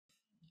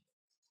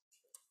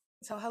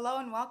So hello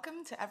and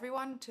welcome to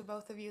everyone, to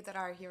both of you that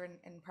are here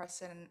in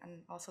person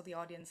and also the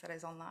audience that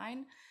is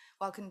online.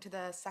 Welcome to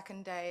the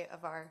second day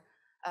of our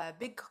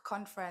big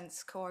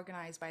conference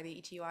co-organized by the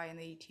ETUI and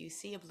the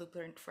ETUC, A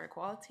Blueprint for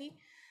Equality.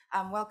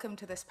 Welcome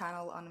to this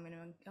panel on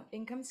minimum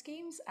income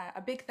schemes.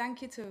 A big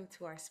thank you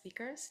to our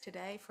speakers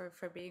today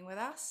for being with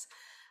us.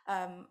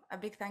 A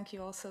big thank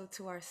you also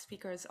to our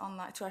speakers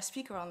online, to our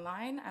speaker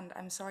online. And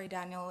I'm sorry,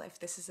 Daniel, if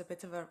this is a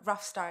bit of a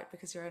rough start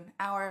because you're an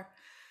hour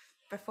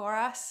before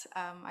us.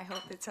 I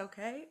hope it's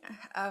okay.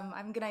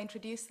 I'm going to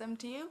introduce them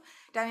to you.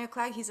 Daniel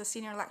Clegg, he's a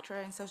senior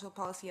lecturer in social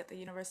policy at the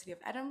University of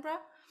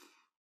Edinburgh.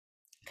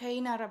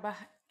 Kaina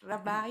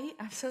Rabai,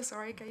 I'm so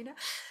sorry, Kaina.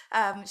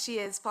 She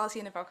is policy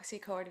and advocacy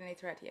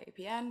coordinator at the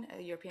APN,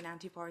 a European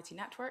Anti-Poverty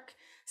Network.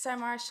 Sarah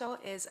Marshall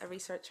is a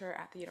researcher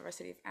at the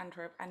University of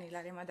Antwerp, and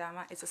Ilaria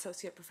Madama is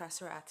associate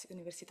professor at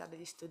Università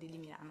degli Studi di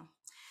Milano.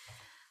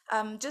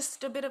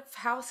 Just a bit of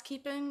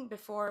housekeeping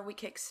before we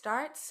kick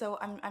start. So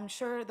I'm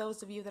sure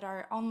those of you that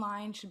are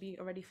online should be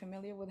already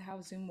familiar with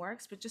how Zoom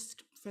works, but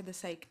just for the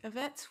sake of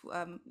it,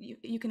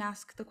 you can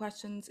ask the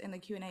questions in the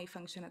Q&A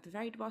function at the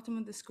very bottom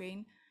of the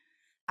screen.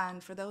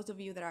 And for those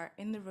of you that are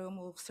in the room,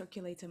 we'll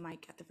circulate a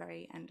mic at the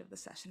very end of the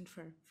session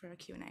for a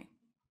Q&A.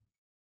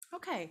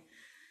 Okay,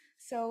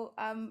 so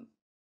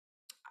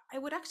I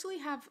would actually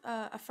have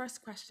a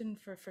first question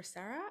for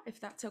Sarah,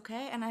 if that's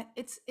okay. And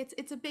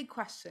it's a big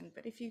question,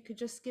 but if you could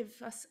just give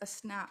us a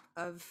snap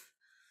of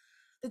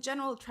the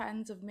general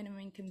trends of minimum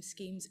income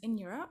schemes in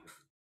Europe,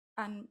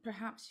 and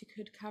perhaps you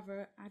could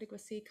cover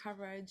adequacy,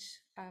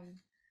 coverage.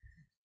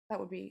 That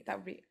would be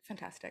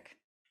fantastic.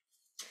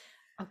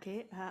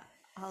 Okay,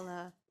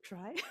 I'll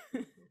try.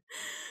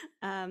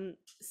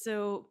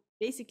 So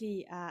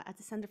basically, at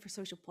the Center for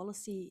Social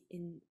Policy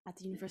at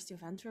the University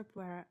of Antwerp,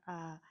 where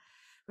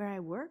I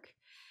work,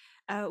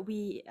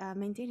 we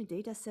maintain a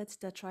data set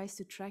that tries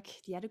to track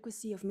the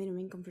adequacy of minimum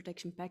income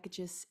protection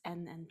packages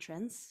and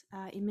trends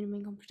in minimum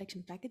income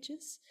protection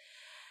packages.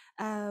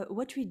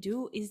 What we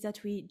do is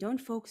that we don't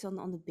focus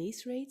on the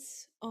base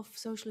rates of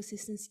social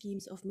assistance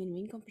schemes, of minimum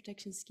income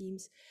protection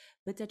schemes,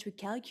 but that we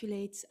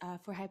calculate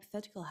for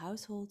hypothetical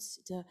households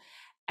the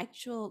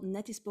actual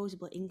net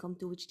disposable income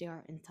to which they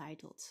are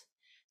entitled.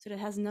 So that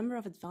has a number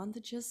of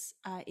advantages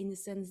in the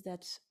sense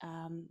that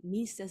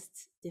means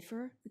tests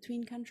differ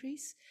between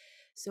countries.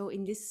 So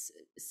in this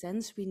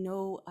sense, we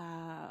know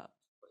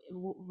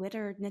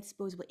whether net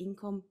disposable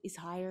income is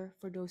higher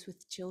for those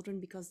with children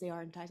because they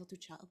are entitled to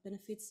child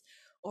benefits,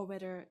 or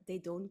whether they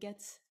don't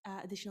get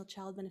additional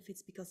child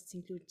benefits because it's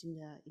included in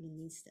the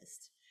means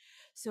test.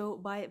 So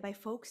by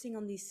focusing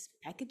on these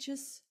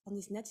packages, on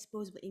this net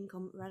disposable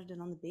income rather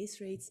than on the base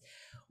rates,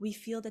 we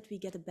feel that we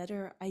get a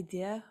better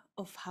idea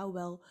of how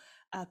well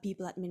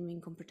people at minimum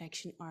income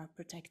protection are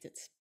protected.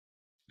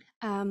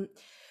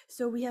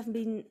 So we have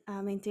been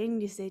maintaining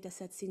this data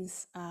set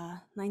since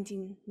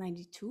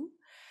 1992.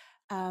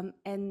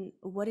 And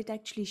what it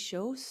actually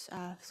shows,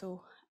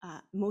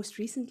 most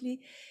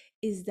recently,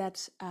 is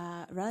that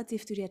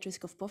relative to the at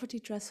risk of poverty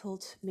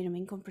threshold, minimum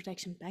income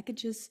protection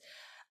packages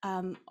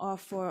are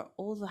for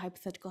all the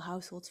hypothetical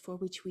households for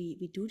which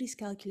we do these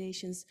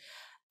calculations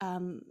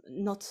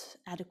not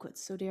adequate.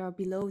 So they are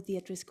below the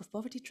at risk of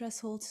poverty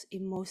thresholds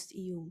in most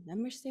EU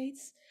member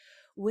states,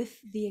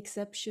 with the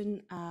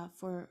exception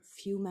for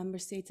few member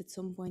states at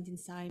some point in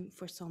time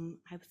for some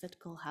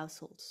hypothetical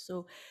households.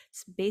 So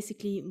it's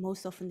basically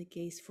most often the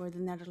case for the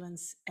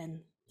Netherlands and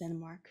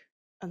Denmark,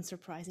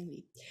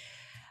 unsurprisingly.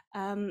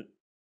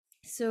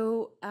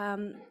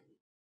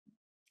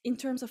 In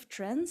terms of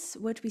trends,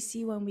 what we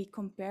see when we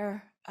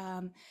compare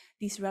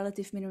these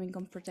relative minimum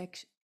income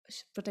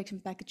protection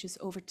packages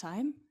over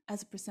time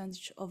as a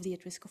percentage of the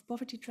at risk of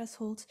poverty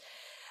threshold,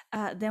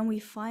 then we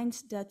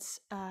find that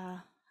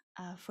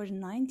for the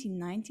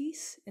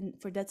 1990s,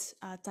 and for that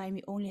time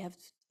we only have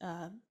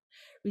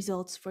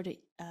results for the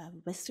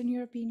Western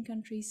European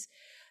countries,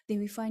 then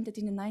we find that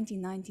in the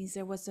 1990s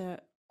there was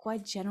a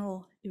quite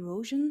general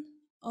erosion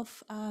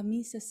of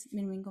means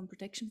minimum income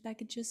protection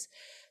packages,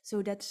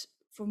 so that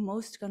for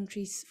most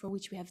countries for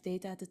which we have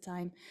data at the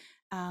time,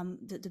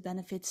 the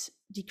benefits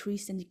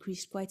decreased and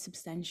decreased quite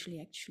substantially,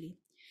 actually.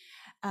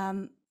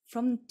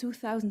 From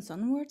 2000s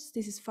onwards,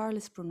 this is far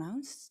less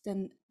pronounced.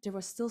 Then there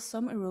was still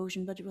some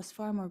erosion, but it was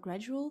far more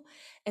gradual.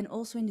 And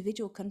also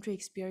individual country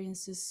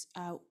experiences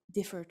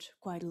differed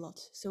quite a lot.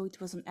 So it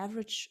was on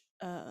average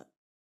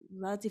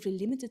relatively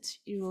limited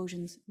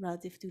erosions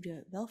relative to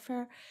the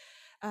welfare,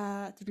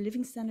 to the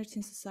living standards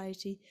in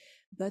society,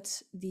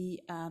 but the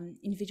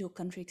individual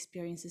country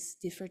experiences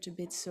differed a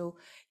bit. So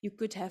you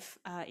could have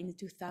in the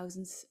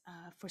 2000s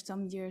for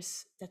some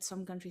years that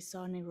some countries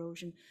saw an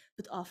erosion,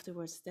 but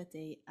afterwards that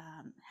they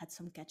had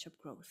some catch-up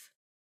growth.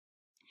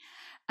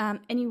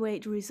 Anyway,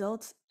 the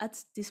result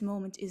at this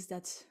moment is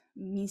that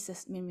means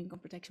test minimum income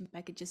protection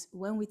packages,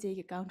 when we take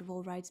account of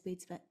all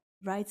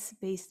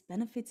rights-based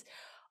benefits,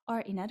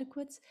 are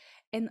inadequate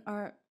and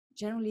are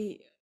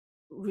generally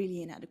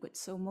really inadequate.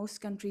 So most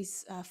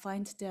countries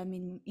find their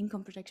minimum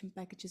income protection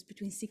packages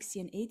between 60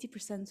 and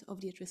 80%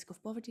 of the at risk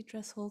of poverty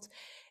threshold,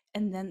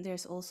 And then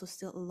there's also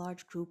still a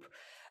large group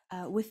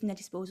with net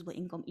disposable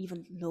income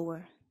even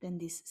lower than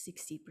this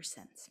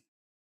 60%.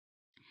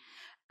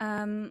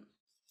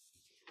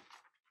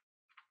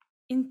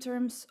 In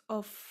terms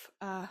of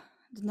the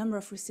number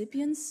of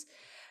recipients,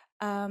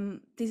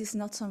 this is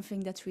not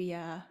something that we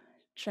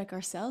track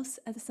ourselves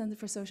at the Center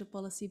for Social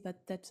Policy,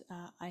 but that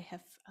I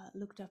have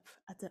looked up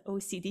at the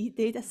OECD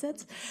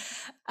dataset.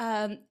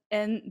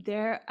 And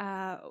there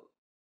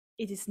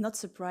it is not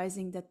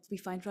surprising that we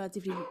find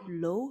relatively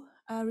low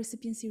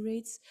recipiency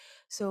rates.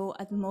 So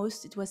at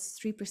most, it was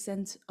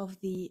 3% of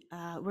the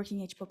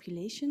working age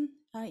population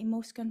in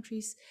most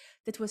countries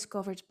that was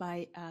covered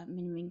by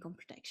minimum income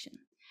protection.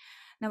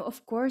 Now,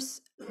 of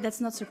course, that's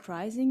not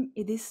surprising.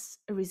 It is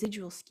a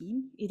residual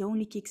scheme. It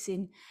only kicks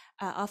in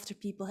after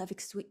people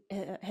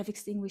have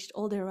extinguished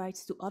all their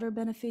rights to other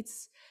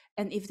benefits,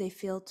 and if they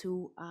fail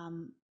to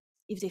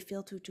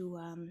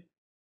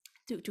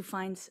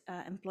find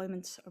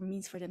employment or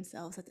means for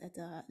themselves at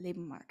the labor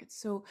market.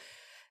 So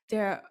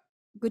there are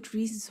good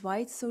reasons why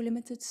it's so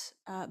limited,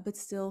 but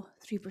still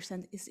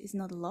 3% is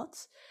not a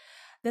lot.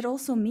 That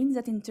also means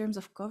that in terms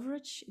of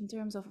coverage, in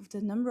terms of the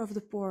number of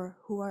the poor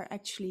who are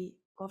actually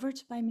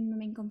covered by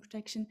minimum income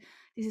protection,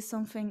 this is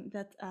something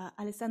that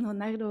Alessandro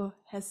Nardo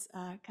has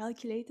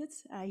calculated.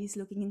 He's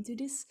looking into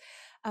this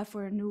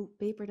for a new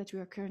paper that we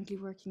are currently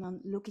working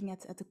on, looking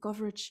at the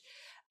coverage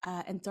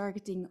and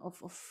targeting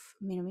of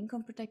minimum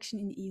income protection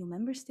in EU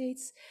member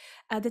states.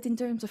 That in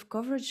terms of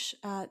coverage,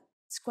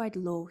 it's quite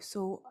low.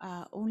 So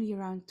only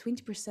around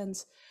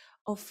 20%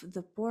 of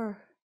the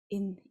poor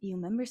in EU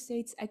member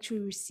states actually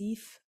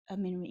receive a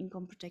minimum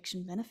income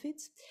protection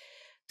benefit.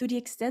 To the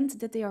extent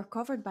that they are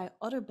covered by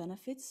other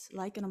benefits,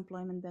 like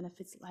unemployment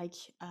benefits, like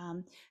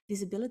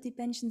disability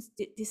pensions,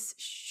 this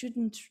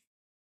shouldn't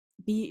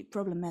be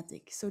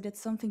problematic. So that's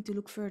something to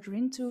look further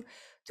into,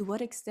 to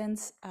what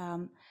extent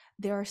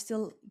there are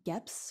still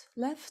gaps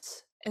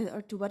left,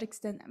 or to what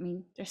extent, I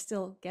mean, there's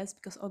still gaps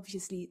because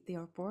obviously they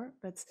are poor,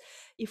 but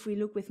if we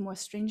look with more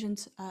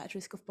stringent at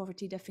risk of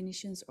poverty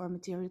definitions or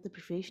material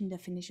deprivation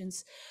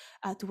definitions,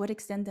 to what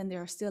extent then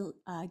there are still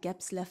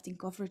gaps left in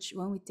coverage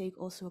when we take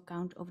also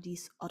account of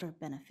these other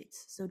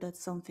benefits. So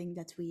that's something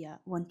that we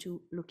want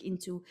to look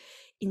into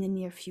in the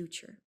near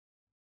future.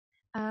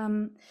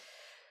 I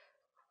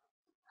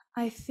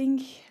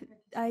think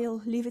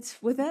I'll leave it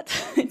with that.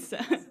 It's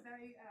a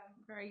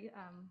very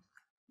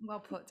well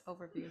put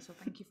overview, so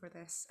thank you for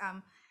this.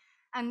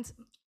 And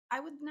I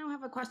would now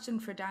have a question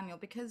for Daniel,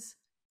 because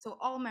so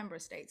all member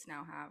states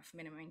now have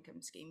minimum income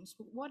schemes.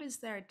 What is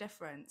their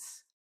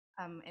difference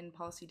in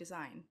policy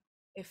design,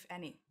 if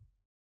any?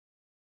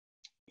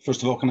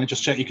 First of all, can I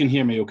just check you can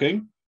hear me okay?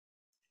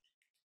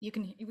 We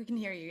can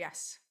hear you,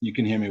 yes. You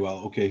can hear me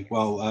well, okay.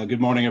 Well,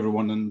 good morning,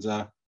 everyone, and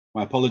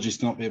my apologies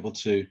to not be able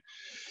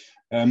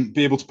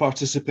to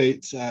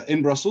participate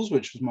in Brussels,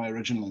 which was my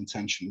original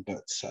intention,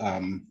 but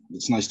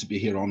it's nice to be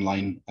here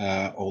online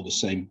all the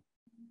same.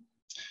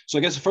 So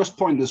I guess the first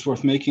point that's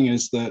worth making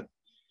is that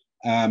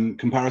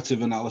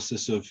comparative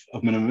analysis of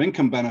minimum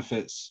income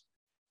benefits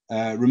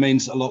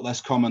remains a lot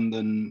less common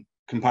than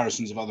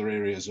comparisons of other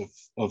areas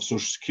of Social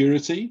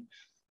Security,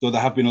 though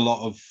there have been a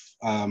lot of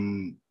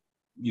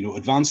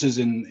advances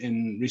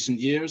in recent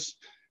years,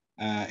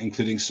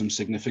 including some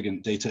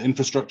significant data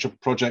infrastructure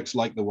projects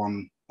like the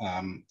one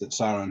that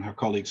Sarah and her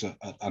colleagues at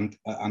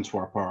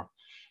Antwerp are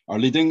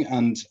leading,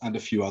 and a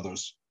few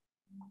others.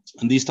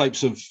 And these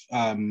types of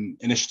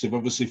initiatives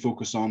obviously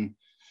focus on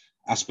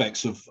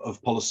aspects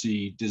of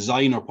policy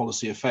design or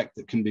policy effect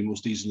that can be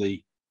most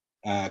easily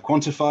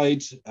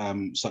quantified,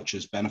 such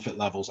as benefit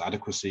levels,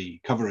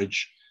 adequacy,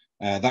 coverage,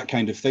 that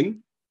kind of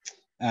thing.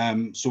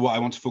 So what I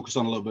want to focus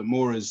on a little bit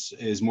more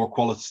is more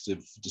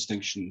qualitative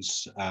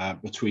distinctions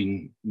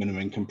between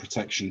minimum income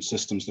protection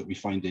systems that we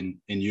find in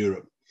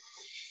Europe.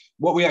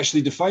 What we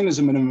actually define as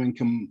a minimum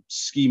income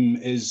scheme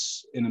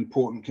is an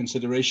important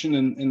consideration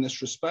in this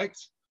respect.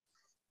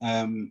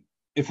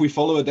 If we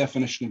follow a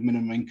definition of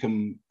minimum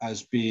income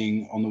as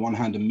being, on the one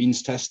hand, a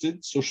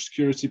means-tested Social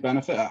Security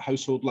benefit at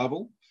household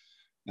level,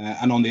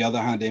 and on the other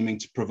hand, aiming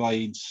to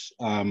provide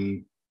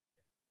a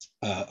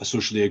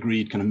socially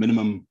agreed kind of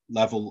minimum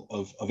level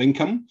of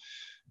income,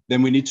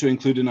 then we need to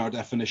include in our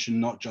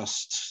definition not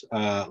just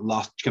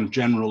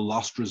general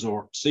last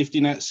resort safety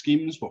net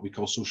schemes, what we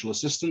call social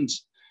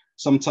assistance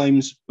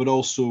sometimes, but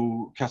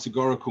also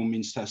categorical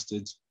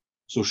means-tested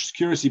Social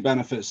Security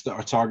benefits that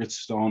are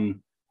targeted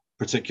on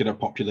particular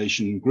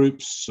population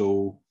groups,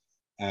 so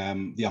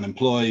the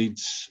unemployed,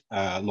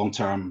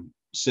 long-term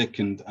sick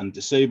and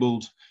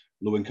disabled,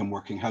 low-income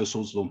working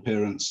households, lone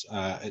parents,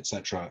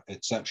 etc.,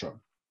 etc.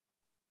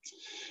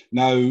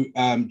 Now,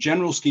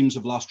 general schemes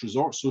of last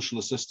resort social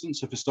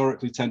assistance have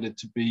historically tended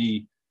to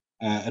be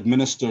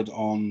administered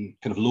on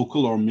kind of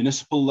local or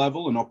municipal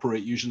level and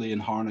operate usually in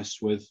harness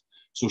with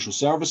social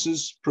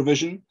services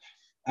provision,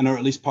 and are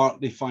at least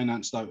partly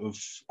financed out of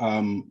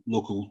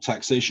local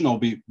taxation,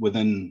 albeit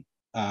within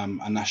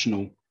a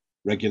national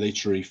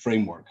regulatory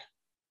framework.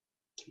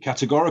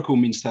 Categorical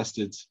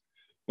means-tested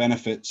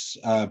benefits,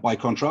 by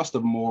contrast,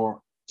 are more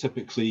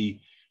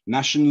typically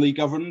nationally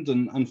governed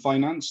and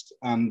financed,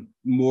 and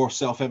more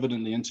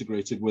self-evidently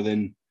integrated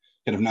within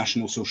kind of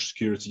national social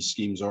security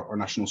schemes or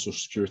national social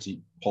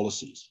security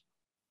policies.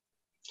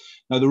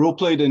 Now, the role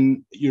played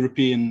in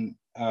European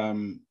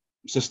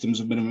systems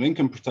of minimum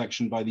income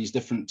protection by these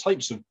different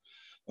types of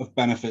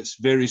benefits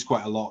varies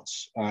quite a lot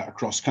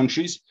across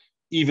countries,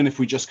 even if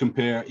we just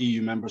compare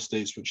EU member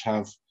states which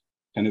have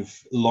kind of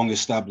long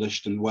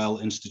established and well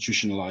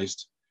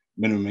institutionalized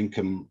minimum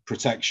income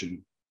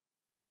protection.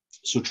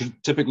 So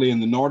typically in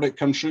the Nordic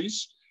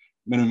countries,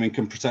 minimum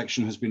income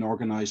protection has been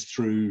organized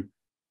through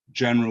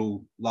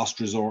general last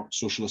resort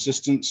social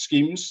assistance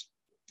schemes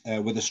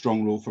with a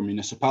strong role for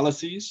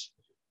municipalities,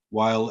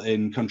 while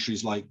in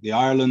countries like the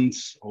Ireland,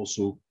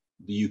 also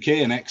the UK,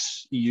 an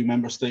ex-EU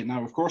member state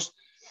now, of course,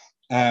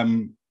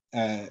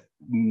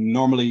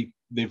 normally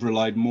they've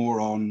relied more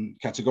on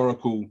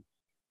categorical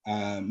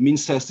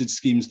means-tested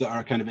schemes that are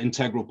a kind of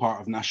integral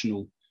part of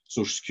national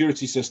social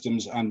security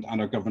systems and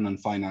are governed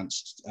and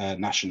financed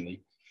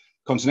nationally.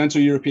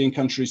 Continental European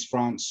countries,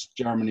 France,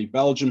 Germany,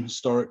 Belgium,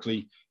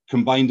 historically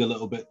combined a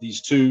little bit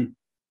these two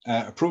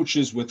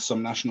approaches with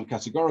some national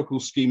categorical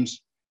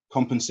schemes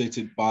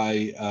compensated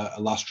by a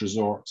last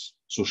resort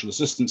social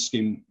assistance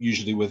scheme,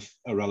 usually with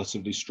a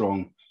relatively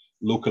strong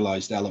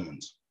localized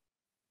element.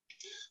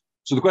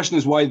 So the question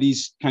is why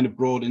these kind of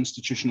broad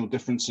institutional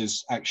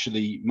differences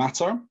actually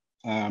matter.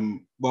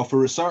 Well, for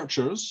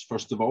researchers,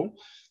 first of all,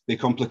 they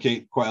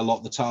complicate quite a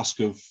lot the task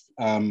of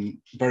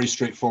very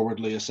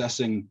straightforwardly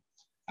assessing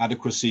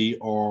adequacy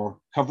or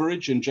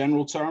coverage in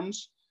general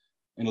terms.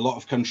 In a lot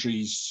of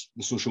countries,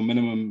 the social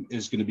minimum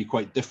is going to be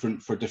quite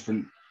different for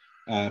different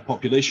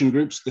population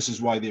groups. This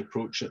is why the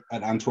approach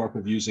at Antwerp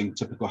of using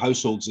typical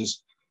households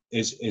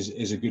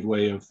is a good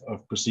way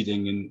of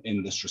proceeding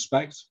in this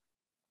respect.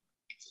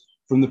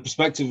 From the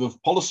perspective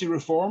of policy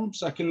reform,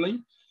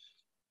 secondly,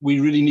 we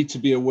really need to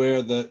be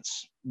aware that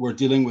we're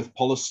dealing with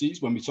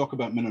policies. When we talk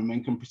about minimum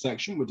income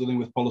protection, we're dealing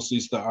with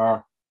policies that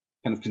are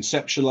kind of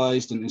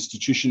conceptualized and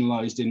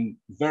institutionalized in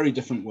very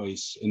different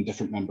ways in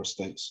different member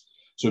states.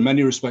 So in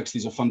many respects,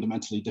 these are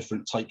fundamentally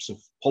different types of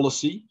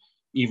policy,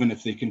 even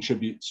if they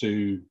contribute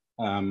to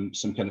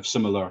some kind of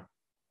similar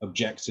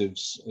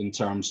objectives in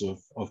terms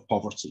of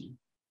poverty.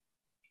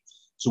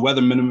 So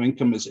whether minimum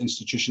income is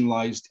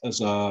institutionalized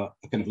as a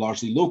kind of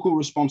largely local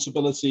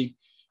responsibility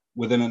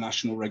within a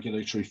national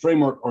regulatory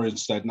framework or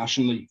instead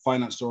nationally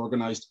financed or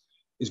organized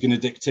is going to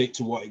dictate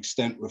to what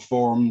extent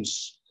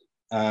reforms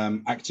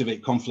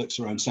activate conflicts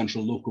around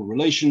central local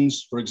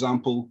relations, for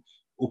example,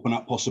 open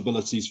up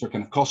possibilities for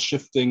kind of cost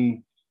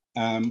shifting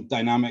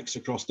dynamics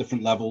across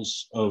different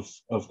levels of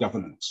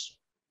governance.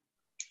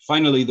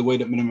 Finally, the way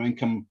that minimum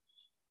income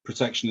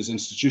protection is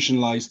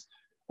institutionalized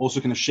also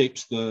kind of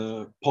shapes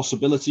the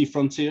possibility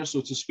frontier,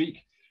 so to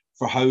speak,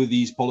 for how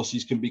these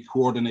policies can be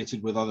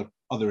coordinated with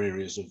other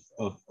areas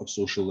of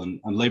social and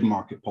labor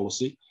market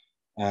policy,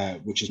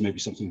 which is maybe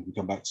something we can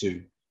come back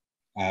to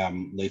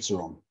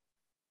later on.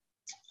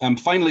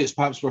 Finally, it's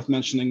perhaps worth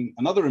mentioning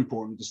another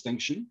important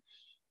distinction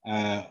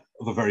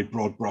of a very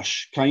broad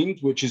brush kind,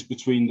 which is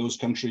between those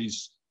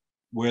countries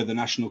where the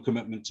national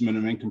commitment to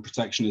minimum income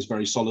protection is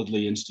very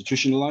solidly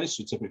institutionalized,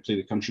 so typically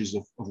the countries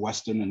of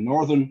Western and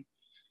Northern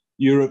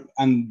Europe,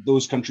 and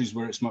those countries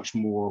where it's much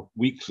more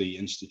weakly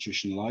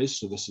institutionalized.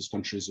 So this is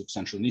countries of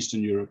Central and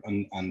Eastern Europe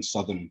and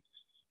Southern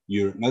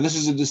Europe. Now, this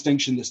is a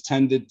distinction that's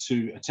tended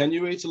to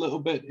attenuate a little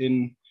bit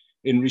in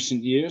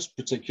recent years,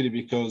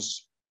 particularly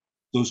because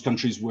those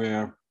countries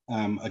where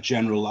a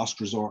general last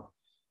resort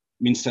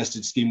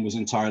means-tested scheme was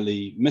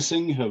entirely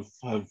missing have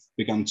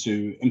begun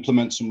to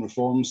implement some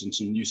reforms and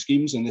some new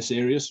schemes in this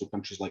area, so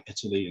countries like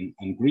Italy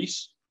and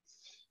Greece.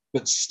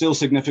 But still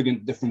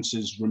significant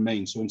differences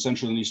remain. So in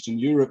Central and Eastern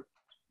Europe,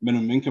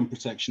 minimum income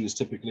protection is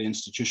typically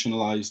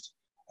institutionalized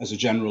as a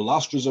general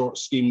last resort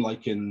scheme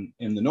like in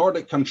the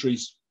Nordic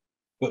countries,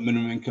 but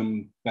minimum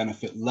income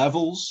benefit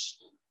levels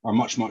are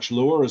much, much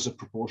lower as a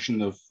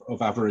proportion of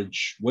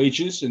average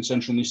wages in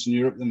Central and Eastern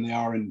Europe than they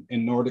are in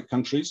Nordic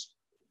countries.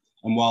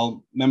 And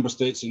while member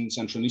states in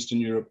Central and Eastern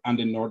Europe and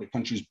in Nordic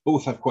countries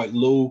both have quite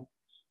low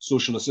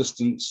social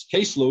assistance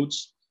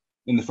caseloads,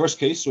 in the first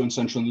case, so in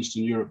Central and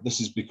Eastern Europe, this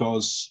is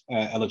because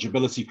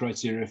eligibility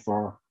criteria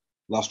for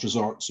last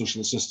resort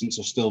social assistance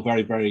are still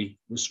very, very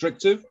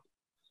restrictive.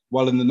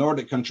 While in the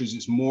Nordic countries,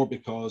 it's more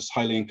because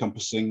highly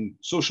encompassing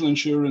social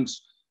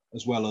insurance,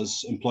 as well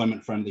as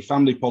employment-friendly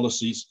family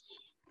policies,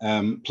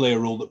 play a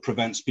role that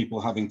prevents people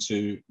having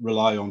to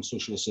rely on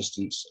social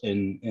assistance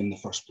in the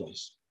first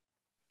place.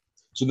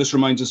 So this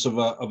reminds us of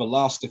a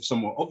last, if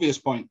somewhat obvious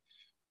point,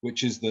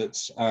 which is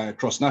that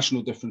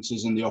cross-national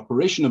differences in the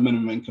operation of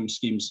minimum income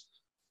schemes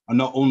are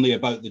not only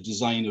about the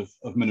design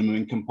of minimum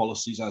income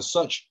policies as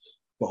such,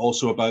 but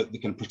also about the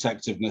kind of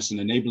protectiveness and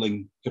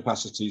enabling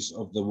capacities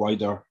of the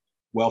wider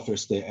welfare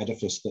state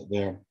edifice that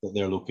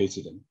they're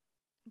located in.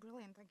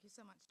 Brilliant, thank you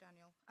so much,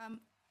 Daniel.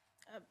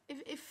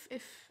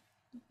 If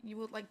you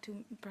would like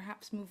to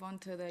perhaps move on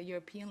to the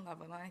European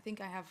level, and I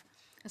think I have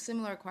a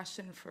similar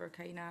question for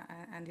Kaina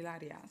and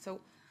Ilaria.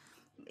 So,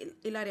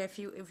 Ilaria, if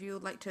you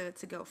would like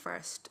to go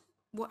first,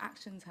 What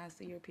actions has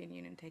the European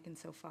Union taken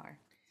so far?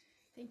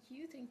 Thank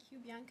you,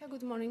 Bianca.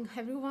 Good morning,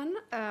 everyone.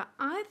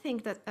 I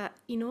think that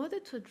in order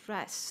to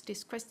address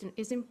this question,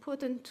 it's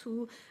important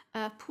to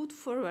put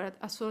forward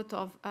a sort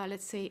of,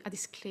 let's say, a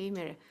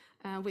disclaimer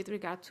with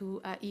regard to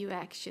EU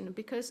action,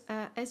 because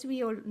as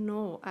we all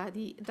know,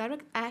 the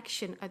direct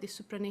action at the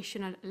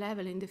supranational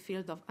level in the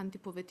field of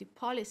anti-poverty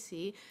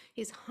policy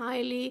is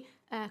highly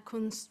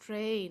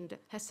constrained,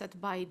 as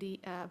set by the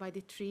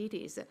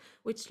treaties,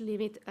 which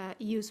limit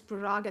EU's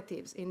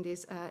prerogatives in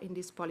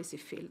this policy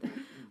field.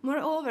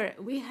 Moreover,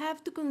 we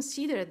have to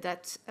consider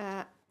that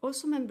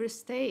also member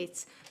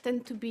states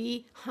tend to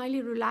be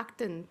highly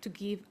reluctant to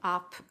give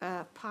up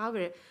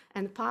power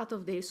and part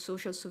of their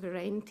social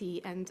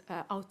sovereignty and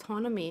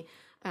autonomy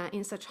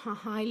in such a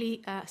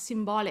highly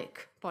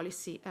symbolic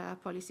policy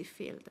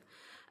field.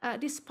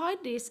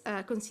 Despite this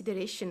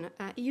consideration,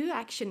 EU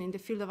action in the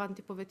field of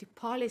anti-poverty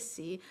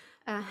policy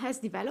has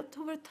developed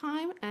over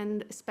time,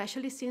 and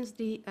especially since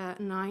the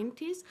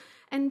 90s,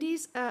 and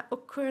this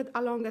occurred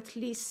along at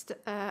least,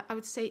 I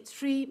would say,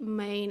 three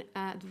main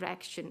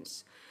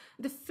directions.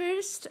 The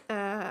first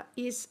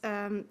is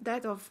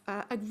that of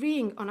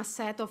agreeing on a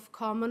set of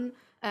common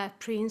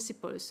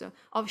principles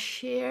of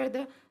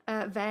shared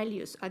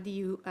values at the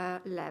EU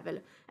level.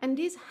 And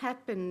this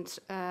happened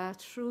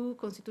through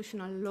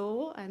constitutional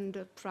law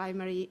and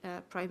primary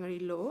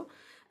law.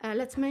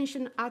 Let's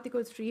mention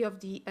Article 3 of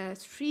the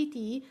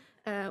treaty,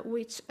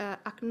 which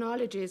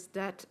acknowledges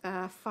that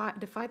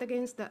the fight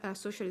against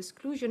social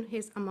exclusion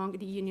is among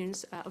the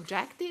Union's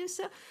objectives,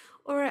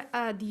 or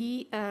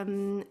the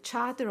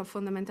Charter of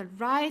Fundamental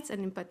Rights,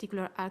 and in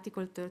particular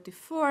Article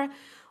 34,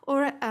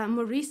 or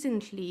more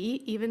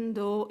recently, even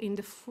though in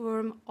the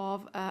form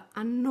of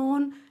a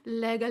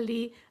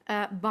non-legally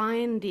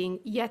binding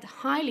yet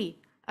highly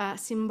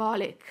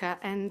symbolic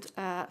and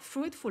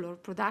fruitful or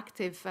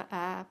productive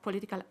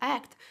political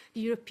act,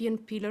 the European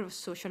Pillar of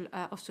Social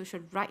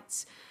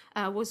Rights,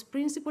 was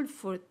Principle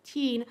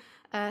 14,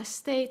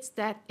 states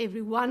that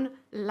everyone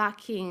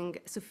lacking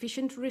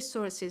sufficient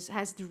resources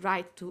has the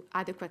right to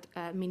adequate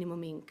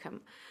minimum income.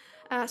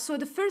 So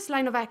the first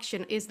line of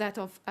action is that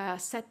of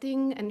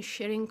setting and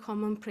sharing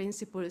common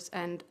principles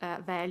and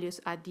values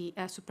at the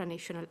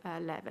supranational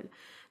level.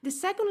 The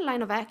second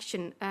line of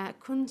action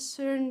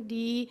concerns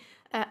the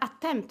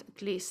attempt,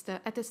 at least,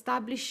 at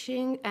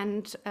establishing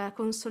and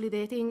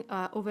consolidating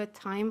over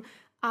time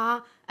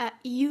a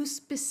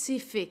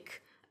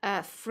EU-specific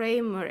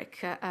framework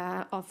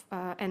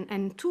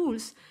and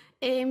tools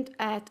aimed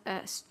at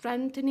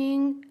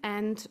strengthening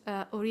and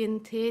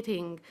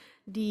orientating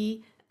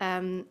the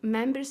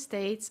member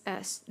states'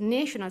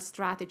 national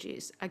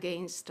strategies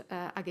against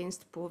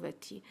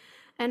poverty.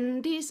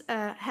 And this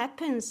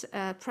happens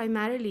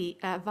primarily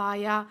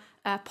via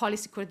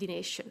policy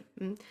coordination.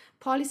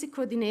 Policy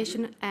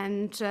coordination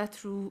and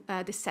through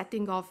the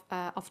setting of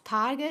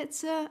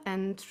targets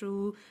and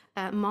through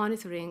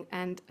monitoring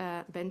and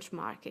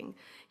benchmarking.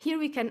 Here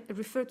we can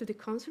refer to the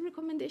Council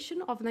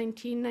recommendation of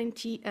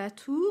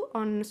 1992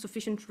 on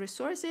sufficient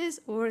resources,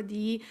 or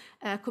the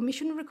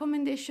Commission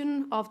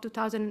recommendation of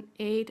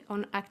 2008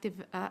 on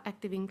active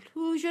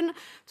inclusion,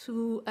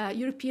 to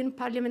European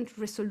Parliament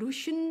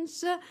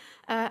resolutions,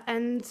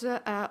 and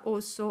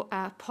also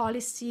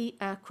policy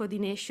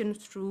coordination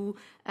through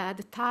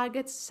the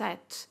targets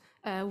set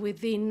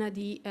within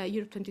the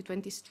Europe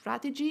 2020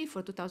 strategy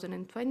for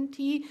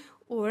 2020,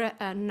 or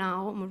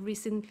now, more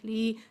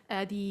recently,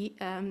 the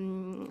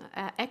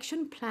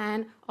action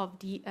plan of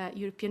the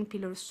European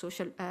Pillar of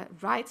Social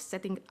Rights,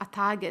 setting a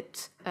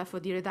target for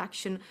the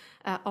reduction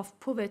of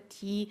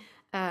poverty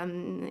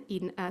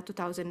in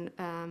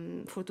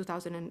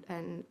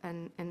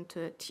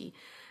 2030.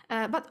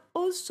 But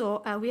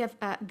also we have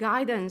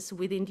guidance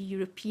within the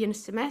European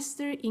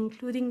semester,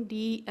 including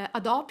the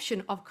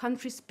adoption of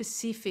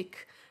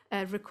country-specific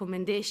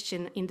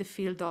recommendation in the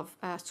field of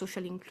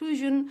social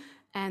inclusion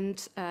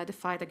and the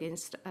fight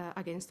against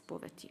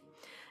poverty.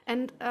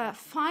 And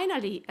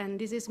finally, and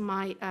this is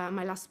my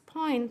last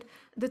point,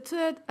 the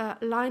third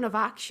line of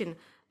action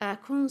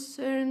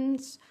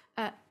concerns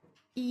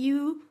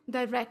EU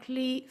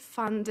directly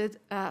funded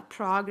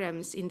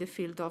programs in the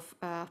field of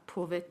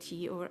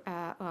poverty, or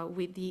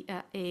with the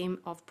aim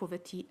of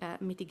poverty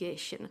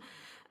mitigation.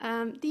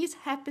 This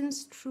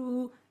happens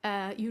through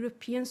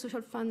European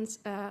social funds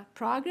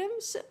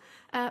programs,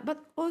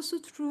 but also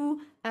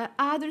through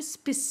other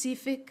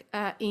specific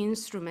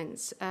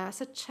instruments,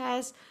 such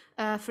as,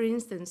 for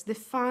instance, the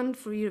Fund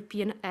for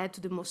European Aid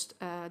to the Most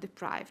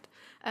Deprived.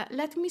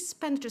 Let me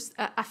spend just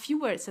a few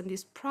words on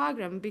this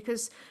program,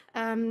 because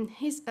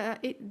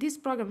this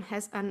program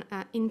has an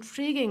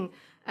intriguing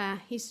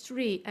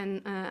history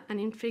and an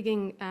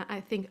intriguing, I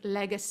think,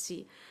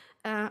 legacy.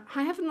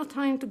 I have no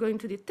time to go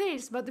into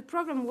details, but the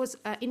program was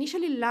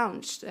initially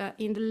launched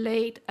in the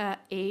late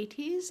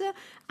 80s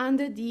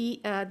under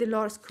the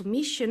Delors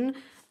Commission,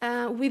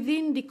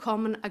 within the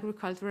common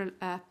agricultural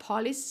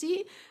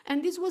policy,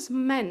 and this was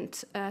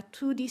meant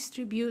to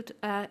distribute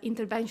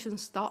intervention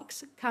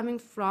stocks coming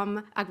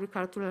from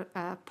agricultural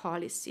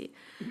policy.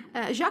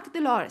 Jacques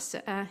Delors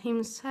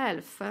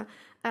himself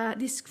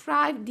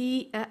described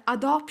the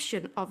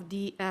adoption of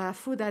the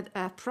food aid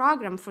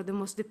program for the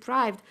most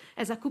deprived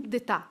as a coup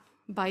d'etat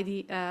by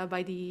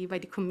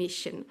the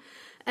Commission.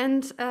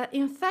 And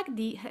in fact,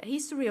 the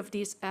history of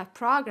this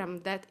program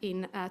that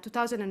in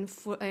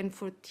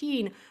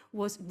 2014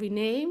 was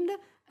renamed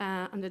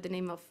under the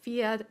name of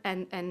FIAD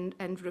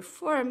and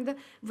reformed,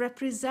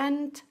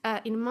 represent,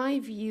 in my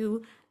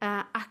view,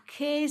 a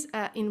case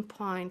in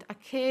point, a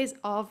case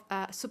of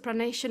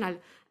supranational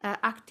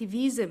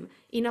activism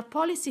in a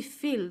policy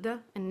field,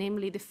 and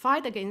namely the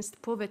fight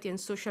against poverty and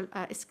social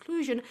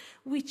exclusion,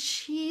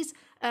 which is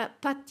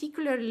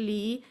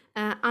particularly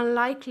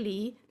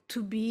unlikely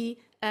to be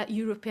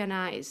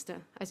Europeanized,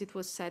 as it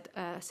was said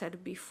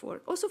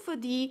before. Also for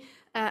the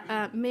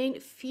main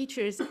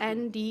features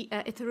and the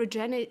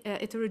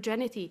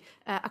heterogeneity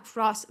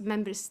across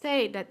member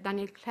states that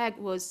Daniel Clegg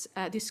was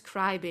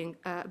describing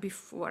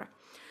before.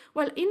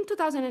 Well, in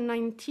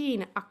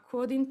 2019,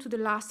 according to the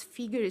last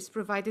figures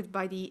provided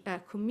by the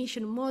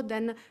Commission, more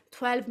than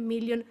 12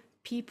 million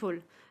people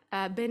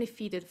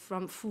benefited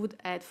from food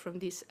aid from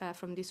this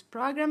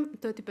program.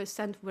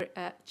 30% were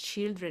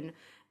children,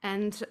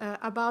 and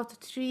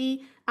about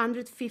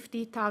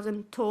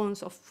 350,000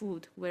 tons of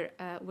food were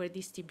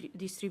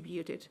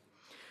distributed.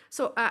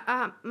 So,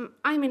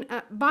 I mean,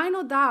 by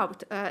no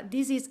doubt,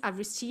 this is a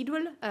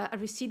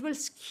residual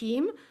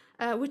scheme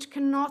which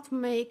cannot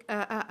make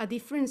a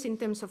difference in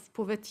terms of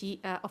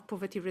poverty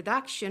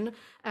reduction,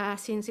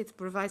 since it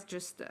provides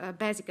just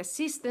basic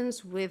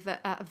assistance with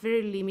a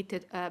very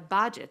limited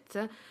budget.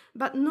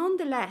 But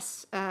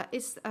nonetheless,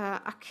 it's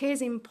a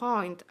case in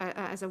point,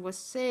 as I was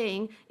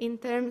saying, in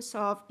terms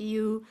of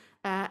EU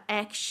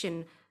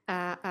action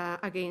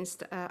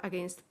against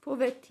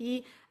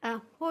poverty,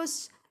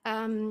 whose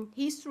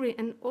history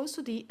and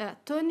also the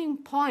turning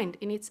point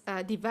in its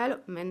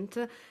development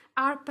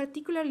are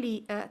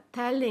particularly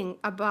telling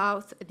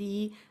about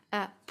the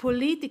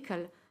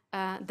political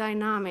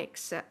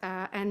dynamics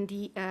and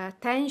the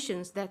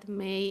tensions that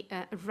may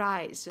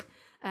rise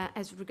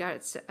as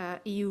regards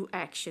EU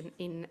action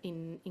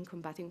in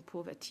combating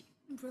poverty.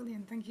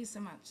 Brilliant, thank you so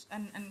much.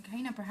 And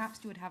Kahina,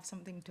 perhaps you would have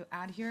something to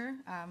add here,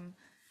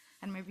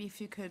 and maybe if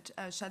you could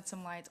shed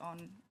some light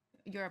on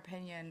your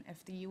opinion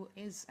if the EU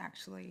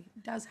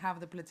does have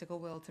the political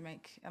will to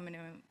make a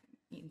minimum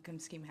income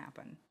scheme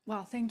happen.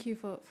 Well, thank you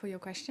for your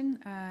question,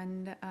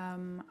 and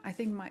I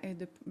think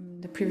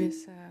the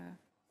previous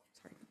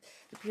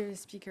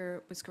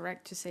speaker was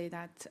correct to say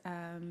that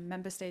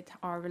member states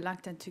are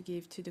reluctant to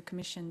give to the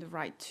Commission the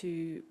right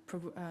to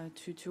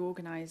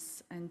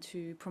organize and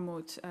to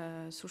promote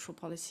social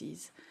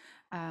policies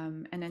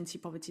and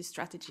anti-poverty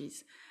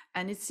strategies.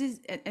 And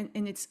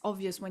it's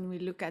obvious when we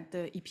look at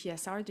the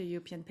EPSR, the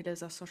European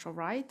Pillars of Social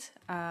Rights,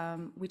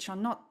 which are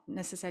not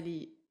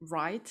necessarily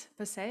right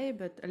per se,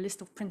 but a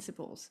list of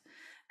principles,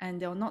 and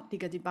they are not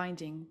legally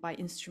binding by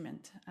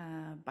instrument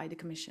by the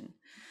Commission.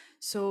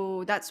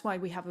 So that's why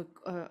we have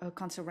a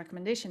Council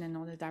recommendation and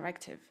not a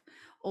directive.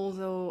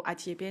 Although at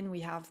EAPN we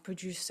have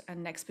produced a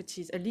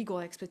legal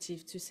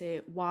expertise to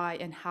say why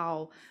and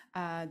how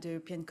the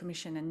European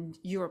Commission and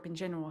Europe in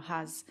general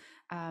has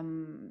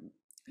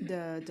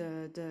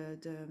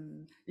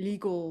the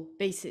legal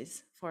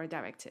basis for a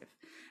directive.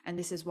 And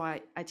this is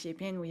why at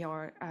EAPN we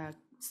are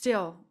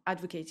still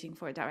advocating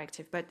for a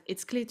directive. But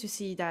it's clear to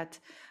see that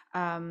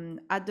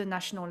at the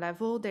national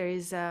level, there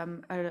is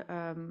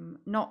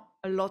not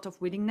a lot of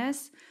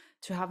willingness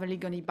to have a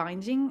legally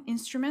binding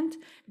instrument,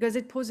 because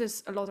it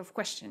poses a lot of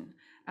questions.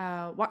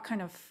 What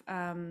kind of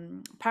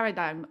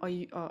paradigm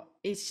are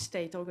each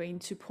state are going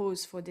to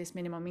pose for these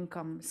minimum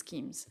income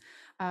schemes?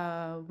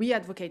 We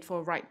advocate for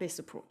a right-based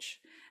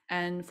approach.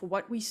 And for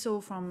what we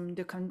saw from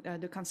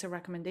the Council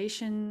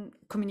recommendation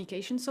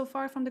communication so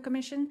far from the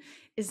Commission,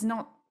 is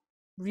not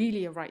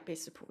really a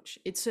right-based approach.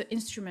 It's an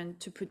instrument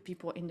to put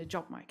people in the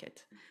job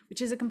market,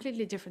 which is a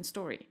completely different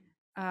story.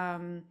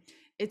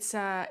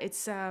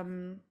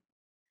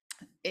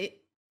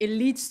 It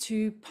leads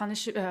to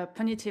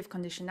punitive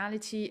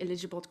conditionality,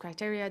 eligible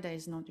criteria that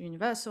is not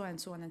universal, and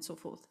so on and so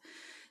forth.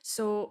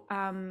 So,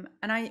 and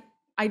I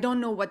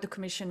don't know what the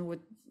Commission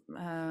would,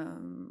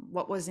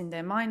 what was in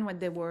their mind when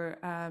they were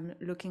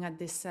looking at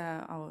this,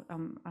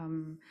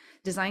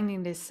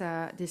 designing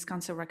this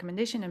Council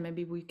recommendation, and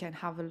maybe we can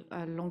have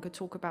a longer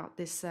talk about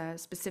this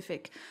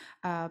specific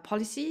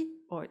policy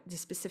or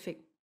this specific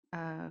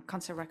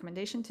Council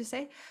recommendation to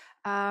say.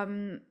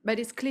 But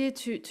it's clear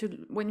to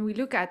when we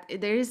look at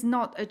it, there is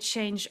not a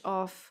change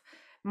of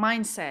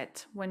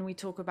mindset when we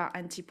talk about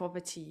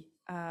anti-poverty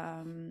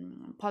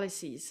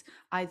policies,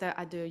 either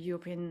at the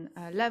European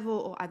level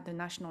or at the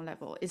national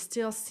level. It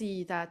still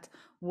see that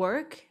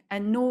work,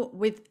 and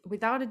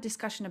without a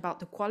discussion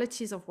about the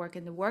qualities of work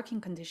and the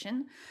working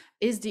condition,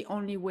 is the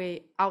only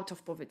way out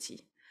of poverty.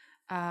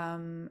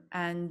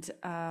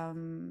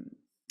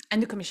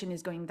 And the Commission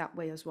is going that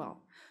way as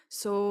well.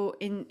 So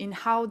in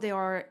how they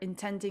are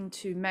intending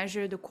to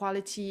measure the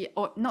quality,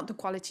 or not the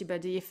quality,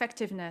 but the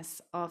effectiveness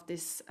of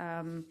this,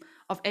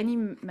 of any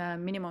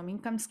minimum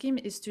income scheme,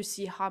 is to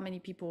see how many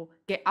people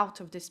get out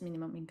of this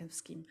minimum income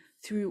scheme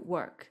through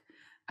work.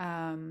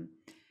 And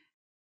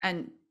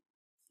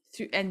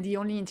the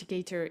only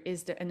indicator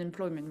is the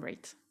unemployment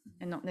rate,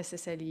 and not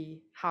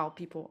necessarily how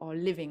people are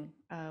living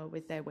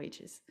with their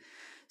wages.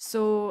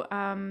 So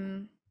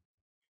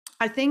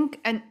I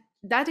think, and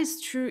that is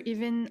true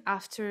even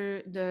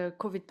after the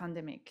COVID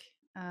pandemic,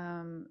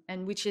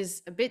 and which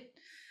is a bit,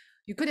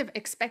 you could have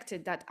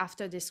expected that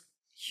after this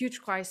huge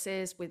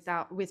crisis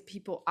with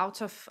people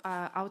out of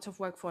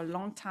work for a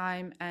long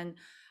time and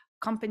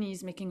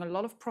companies making a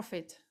lot of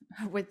profit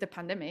with the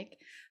pandemic,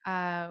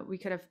 we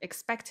could have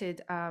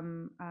expected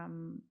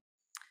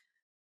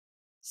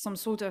some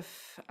sort of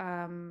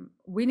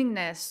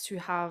willingness to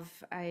have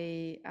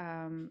a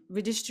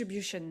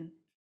redistribution,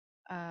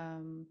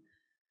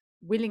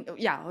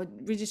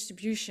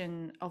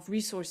 redistribution of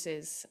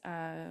resources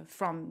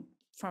from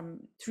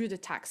through the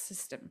tax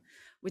system,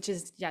 which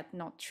is yet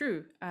not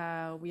true.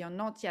 We are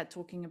not yet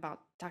talking about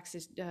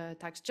tax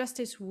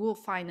justice who will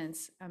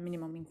finance a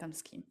minimum income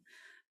scheme.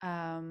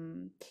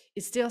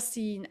 It's still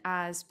seen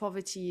as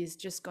poverty is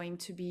just going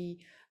to be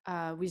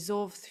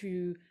resolved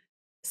through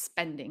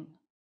spending.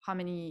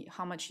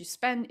 How much you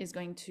spend is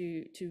going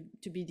to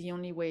be the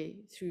only way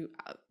through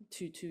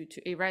to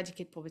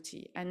eradicate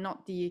poverty, and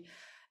not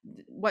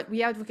what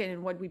we advocate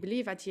and what we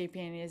believe at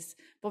TAPN is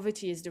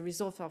poverty is the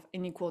result of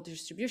unequal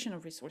distribution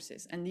of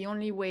resources, and the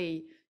only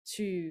way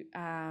to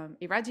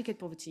eradicate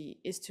poverty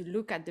is to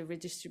look at the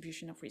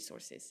redistribution of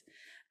resources.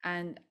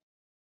 And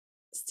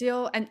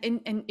still, and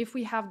if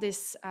we have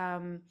this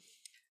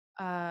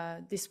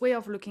this way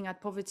of looking at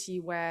poverty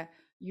where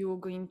you're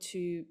going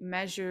to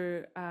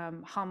measure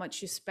how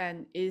much you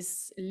spend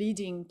is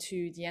leading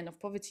to the end of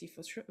poverty,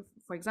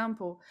 for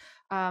example,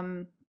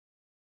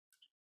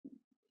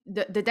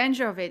 the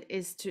danger of it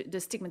is to the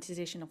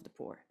stigmatization of the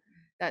poor,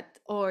 that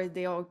or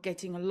they are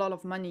getting a lot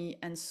of money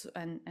and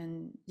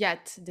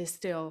yet they're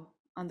still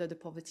under the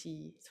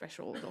poverty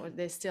threshold, or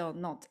they're still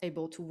not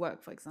able to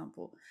work, for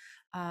example.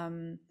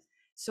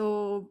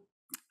 So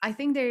I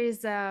think there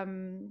is a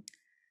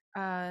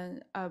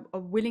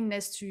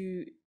willingness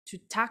to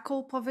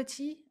tackle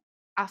poverty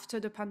after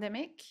the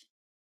pandemic,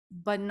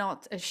 but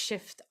not a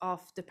shift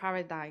of the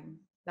paradigm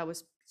that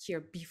was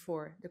here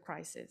before the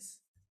crisis.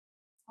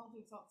 All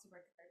your thoughts, we're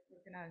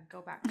going to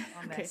go back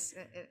on this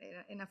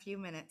in a few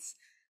minutes.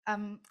 I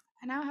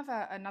now have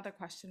another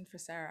question for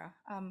Sarah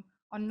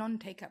on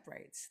non-take-up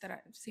rates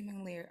that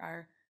seemingly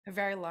are a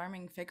very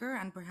alarming figure,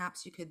 and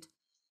perhaps you could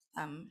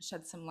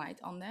shed some light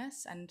on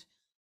this, and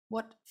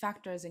what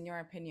factors, in your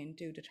opinion,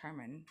 do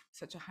determine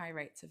such a high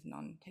rates of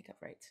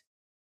non-take-up rate?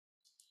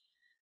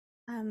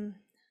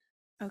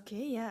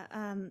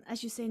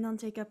 As you say,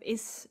 non-take-up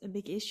is a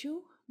big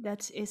issue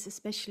that is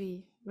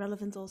especially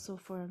relevant also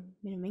for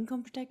minimum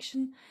income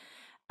protection.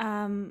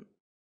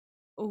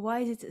 Why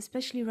is it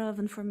especially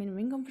relevant for minimum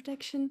income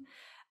protection?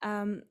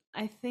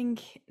 I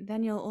think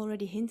Daniel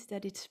already hinted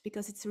at it,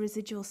 because it's a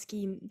residual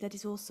scheme that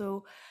is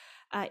also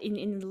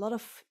in a lot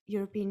of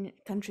European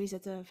countries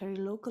at a very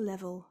local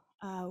level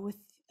with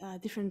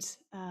different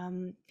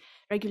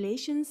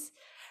regulations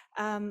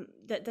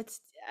that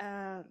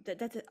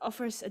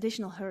offers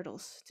additional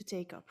hurdles to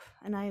take up.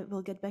 And I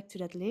will get back to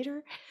that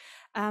later.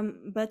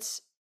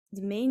 But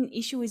the main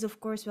issue is, of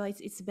course, well,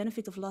 it's the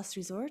benefit of last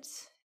resort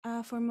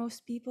for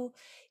most people.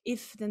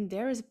 If then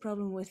there is a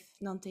problem with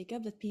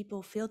non-take-up, that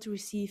people fail to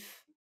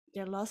receive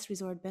their last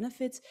resort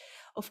benefits,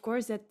 of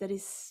course, that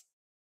is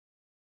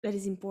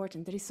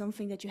important. That is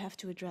something that you have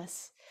to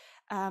address.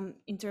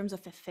 In terms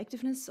of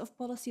effectiveness of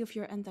policy, of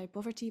your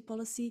anti-poverty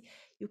policy,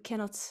 you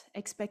cannot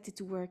expect it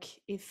to work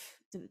if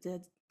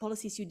the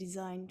policies you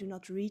design do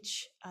not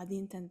reach the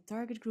intended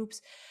target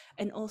groups.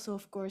 And also,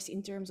 of course,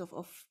 in terms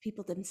of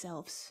people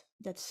themselves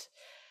that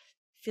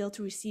fail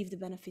to receive the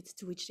benefits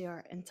to which they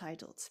are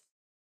entitled.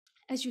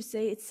 As you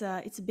say, it's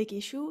a big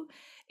issue.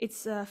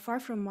 It's far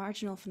from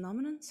marginal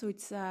phenomenon. So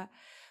it's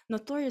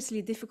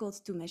notoriously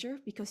difficult to measure,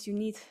 because you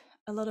need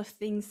a lot of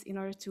things in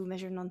order to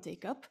measure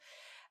non-take-up.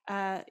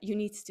 You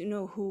need to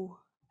know who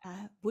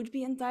would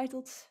be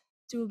entitled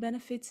to a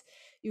benefit.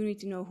 You need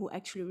to know who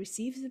actually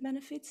receives the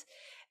benefit.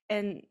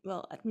 And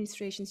well,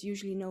 administrations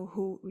usually know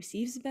who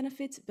receives the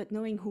benefit, but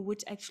knowing who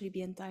would actually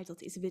be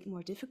entitled is a bit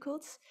more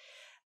difficult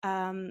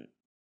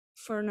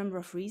for a number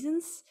of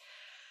reasons.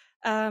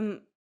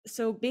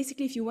 So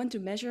basically, if you want to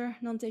measure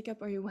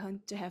non-take-up, or you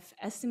want to have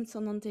estimates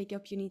on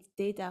non-take-up, you need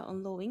data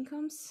on low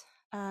incomes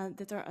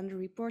that are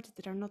underreported,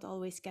 that are not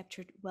always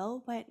captured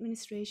well by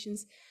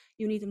administrations.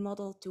 You need a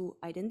model to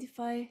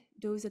identify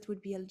those that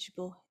would be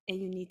eligible,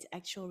 and you need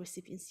actual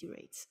recipiency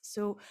rates.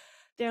 So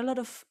there are a lot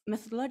of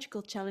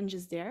methodological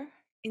challenges there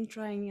in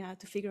trying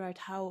to figure out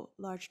how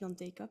large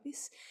non-take-up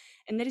is.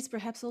 And that is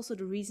perhaps also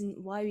the reason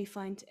why we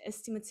find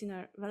estimates in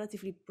a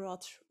relatively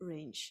broad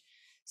range.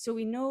 So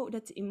we know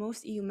that in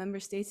most EU member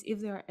states,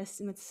 if there are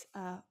estimates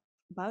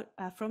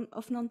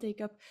of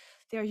non-take-up,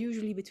 they are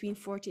usually between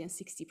 40 and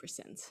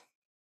 60%,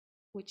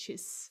 which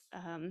is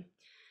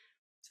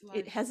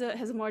it has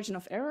a margin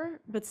of error,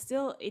 but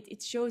still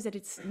it shows that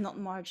it's not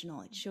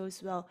marginal. It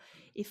shows, well,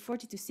 if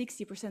 40 to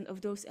 60%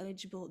 of those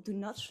eligible do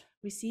not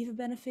receive a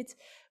benefit,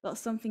 well,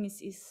 something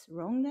is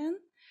wrong then.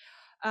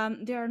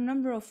 There are a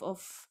number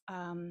of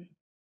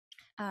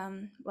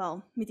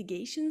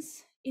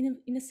mitigations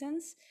in a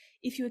sense.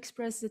 If you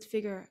express that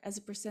figure as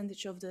a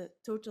percentage of the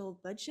total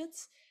budget,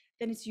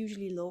 then it's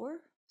usually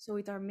lower. So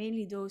it are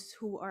mainly those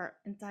who are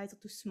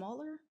entitled to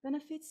smaller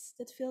benefits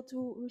that fail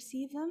to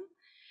receive them.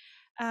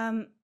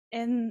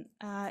 And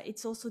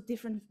it's also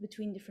different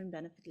between different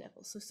benefit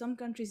levels. So some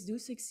countries do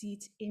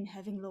succeed in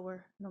having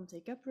lower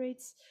non-take-up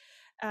rates,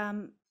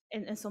 and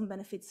some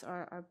benefits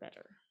are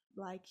better.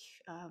 Like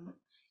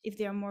if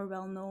they are more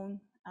well-known,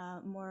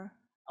 more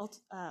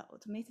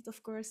automated,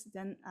 of course,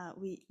 then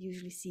we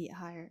usually see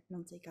higher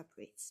non-take-up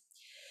rates.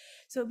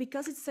 So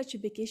because it's such a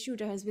big issue,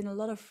 there has been a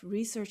lot of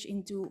research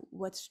into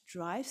what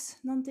drives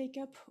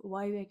non-take-up,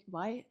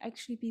 why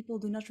actually people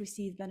do not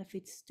receive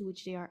benefits to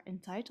which they are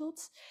entitled.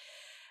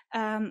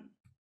 And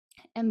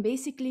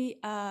basically,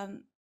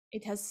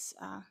 it has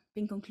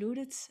been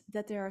concluded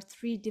that there are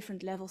 3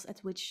 different levels at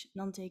which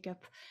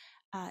non-take-up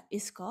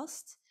is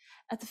caused.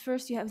 At the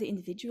first, you have the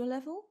individual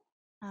level,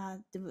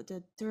 the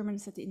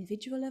determinants at the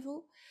individual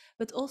level,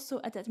 but also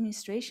at the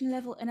administration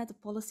level and at the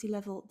policy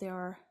level, there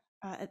are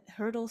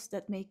hurdles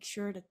that make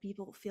sure that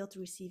people fail to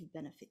receive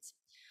benefits.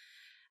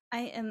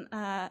 I am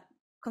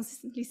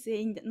consistently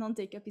saying that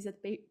non-take-up is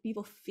that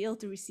people fail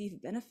to receive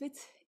benefit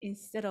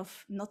instead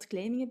of not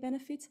claiming a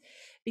benefit,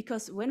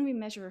 because when we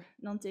measure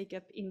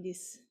non-take-up in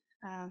this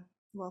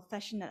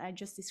fashion that I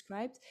just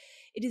described,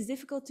 it is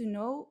difficult to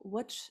know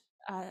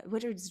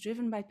whether it's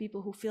driven by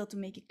people who fail to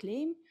make a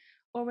claim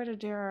or whether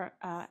there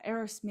are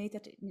errors made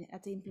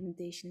at the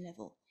implementation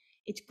level.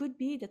 It could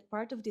be that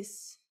part of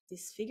this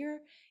figure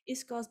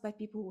is caused by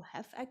people who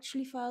have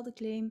actually filed a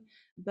claim,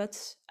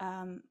 but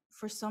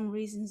for some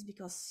reasons,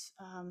 because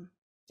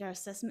their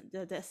assessment,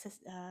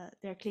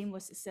 their claim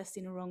was assessed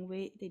in a wrong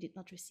way, they did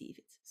not receive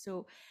it.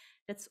 So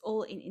that's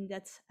all in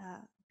that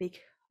big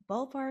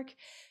ballpark.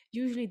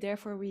 Usually,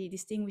 therefore, we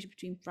distinguish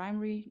between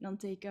primary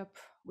non-take-up,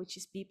 which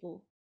is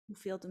people who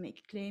fail to make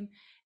a claim,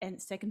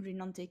 and secondary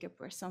non-take-up,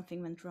 where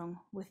something went wrong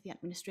with the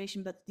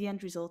administration, but the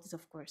end result is,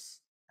 of course,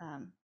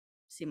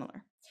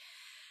 similar.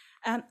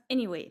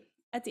 Anyway,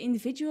 at the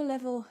individual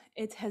level,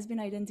 it has been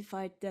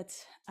identified that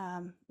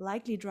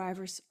likely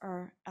drivers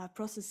are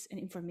process and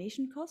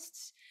information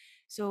costs.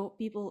 So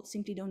people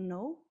simply don't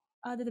know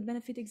that the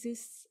benefit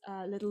exists,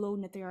 let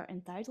alone that they are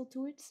entitled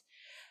to it,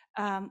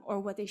 or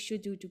what they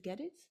should do to get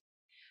it.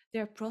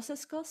 There are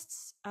process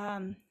costs.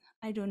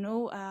 I don't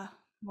know,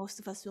 most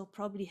of us will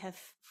probably have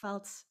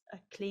filed a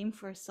claim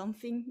for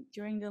something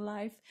during their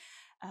life,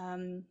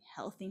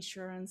 health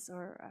insurance,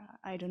 or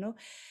I don't know.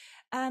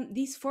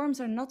 These forms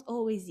are not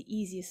always the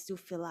easiest to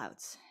fill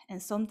out. And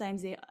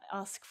sometimes they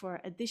ask for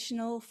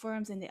additional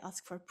forms and they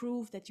ask for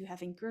proof that you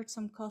have incurred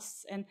some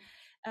costs. And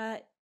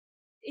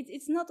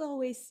it's not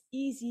always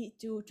easy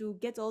to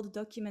get all the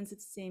documents at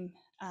the same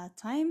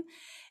time.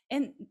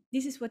 And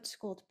this is what's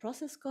called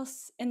process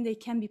costs, and they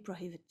can be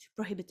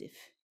prohibitive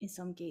in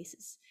some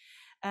cases.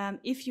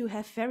 If you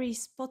have very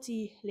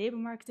spotty labor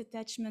market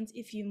attachment,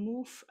 if you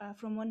move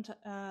from one,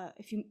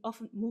 if you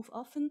move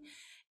often,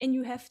 and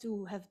you have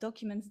to have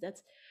documents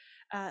that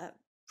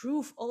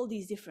prove all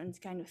these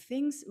different kind of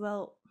things,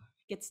 well,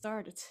 get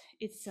started.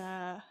 It's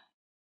a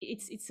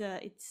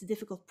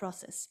difficult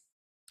process.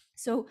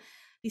 So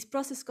these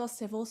process costs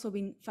have also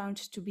been found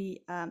to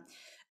be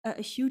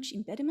a huge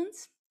impediment.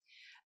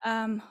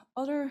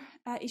 Other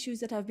issues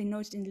that have been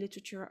noted in the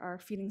literature are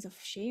feelings of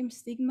shame,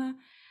 stigma,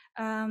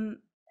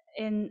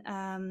 and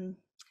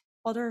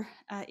other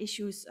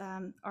issues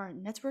are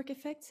network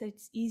effects. So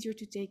it's easier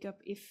to take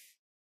up if,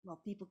 well,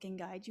 people can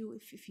guide you,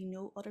 if you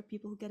know other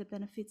people who get a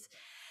benefit,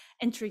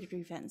 and trigger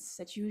events.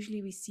 That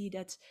usually we see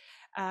that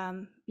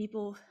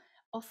people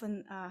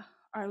often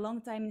are a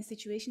long time in a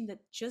situation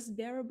that's just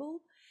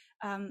bearable.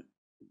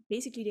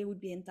 Basically, they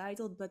would be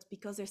entitled, but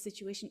because their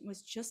situation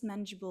was just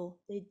manageable,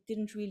 they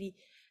didn't really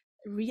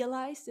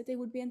realize that they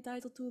would be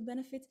entitled to a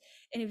benefit.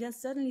 And if then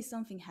suddenly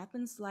something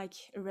happens, like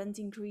a rent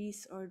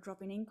increase or a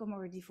drop in income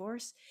or a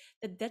divorce,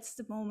 that's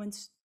the moment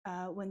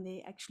when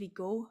they actually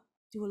go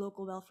to a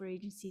local welfare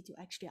agency to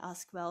actually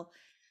ask, well,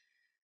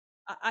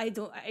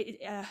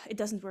 it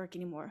doesn't work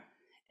anymore.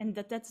 And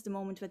that's the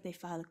moment when they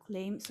file a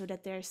claim, so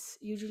that there's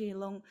usually a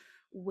long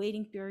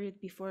waiting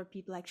period before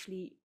people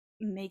actually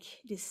make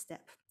this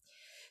step.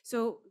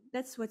 So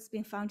that's what's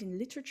been found in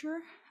literature.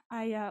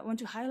 I want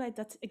to highlight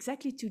that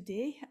exactly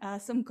today,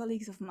 some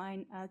colleagues of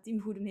mine, Tim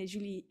Goedemey,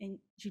 Julie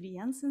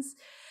Janssens,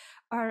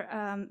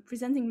 are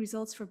presenting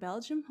results for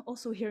Belgium,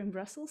 also here in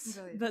Brussels,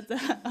 but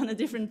on a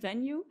different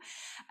venue,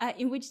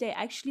 in which they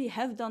actually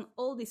have done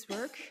all this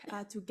work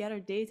to gather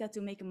data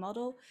to make a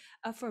model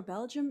for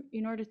Belgium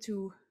in order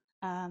to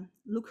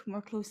look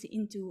more closely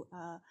into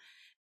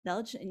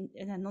Belgium,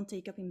 in a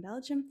non-take-up in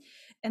Belgium,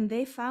 and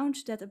they found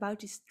that about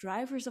these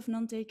drivers of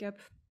non-take-up,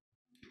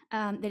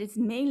 that it's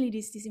mainly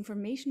these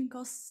information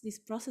costs, these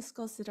process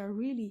costs that are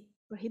really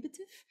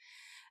prohibitive.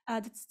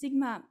 That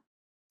stigma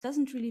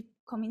doesn't really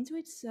come into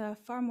it. It's a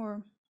far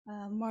more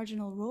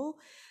marginal role,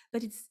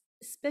 but it's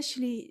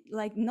especially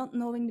like not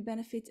knowing the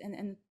benefit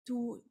and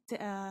too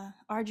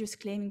arduous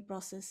claiming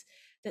process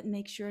that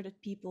makes sure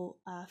that people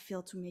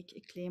fail to make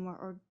a claim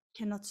or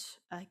cannot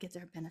get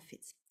their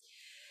benefits.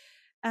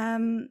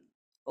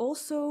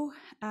 Also,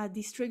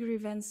 these trigger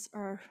events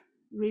are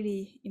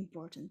really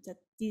important, that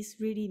these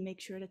really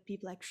make sure that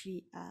people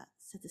actually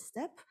set a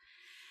step.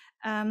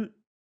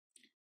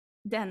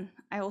 Then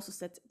I also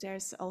said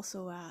there's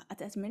also at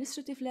the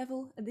administrative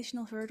level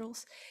additional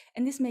hurdles,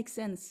 and this makes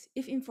sense.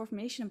 If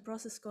information and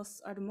process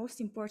costs are the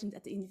most important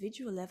at the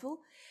individual level,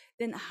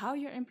 then how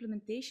your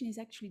implementation is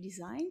actually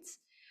designed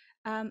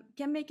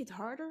can make it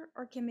harder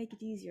or can make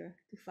it easier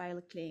to file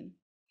a claim.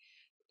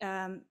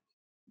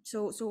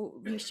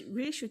 So we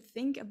really should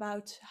think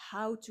about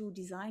how to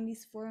design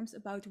these forms,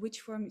 about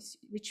which forms,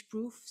 which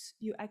proofs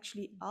you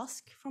actually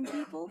ask from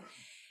people.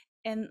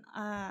 And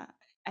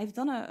I've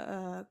done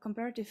a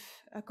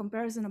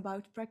comparison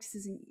about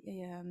practices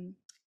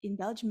in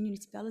Belgian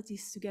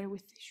municipalities together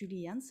with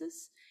Julie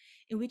Janssens,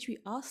 in which we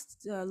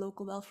asked the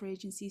local welfare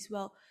agencies,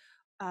 well,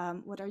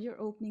 what are your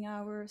opening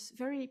hours?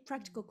 Very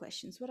practical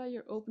questions. What are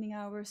your opening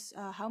hours?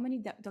 How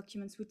many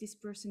documents would this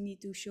person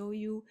need to show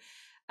you?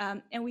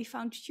 And we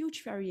found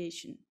huge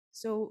variation.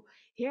 So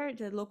here,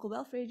 the local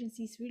welfare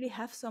agencies really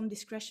have some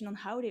discretion on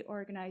how they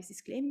organize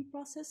this claiming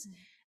process.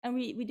 And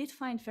we did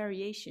find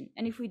variation.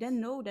 And if we then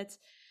know that,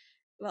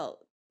 well,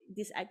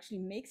 this actually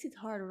makes it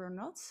harder or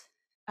not,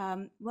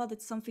 well,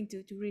 that's something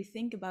to really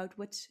think about.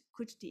 What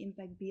could the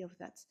impact be of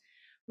that?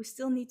 We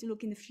still need to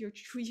look in the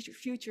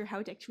future how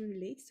it actually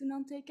relates to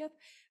non-take-up,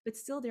 but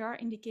still there are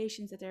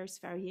indications that there's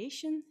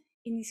variation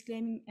in this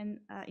claiming and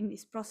in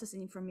this process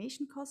and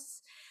information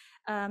costs.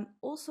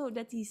 Also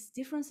that these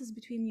differences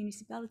between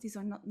municipalities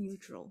are not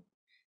neutral.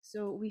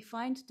 So we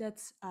find that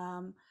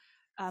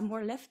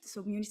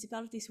so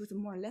municipalities with a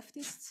more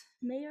leftist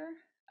mayor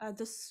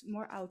does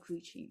more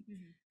outreaching,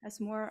 has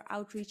more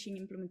outreaching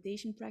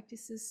implementation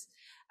practices.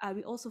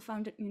 We also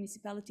found that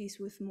municipalities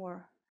with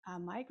more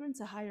migrants,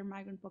 a higher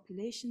migrant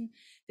population,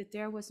 that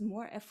there was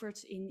more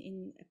effort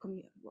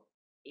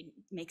it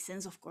makes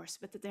sense, of course,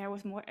 but that there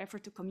was more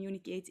effort to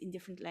communicate in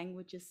different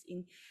languages,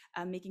 in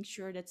making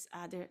sure that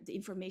the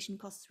information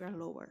costs were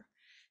lower.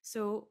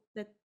 So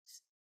that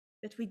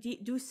we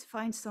do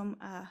find some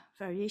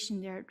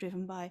variation there,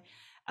 driven by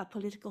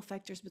political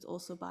factors, but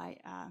also by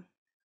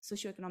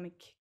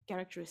socioeconomic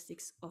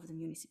characteristics of the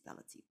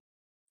municipality.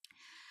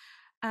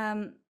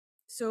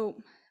 So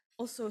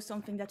also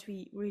something that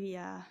we really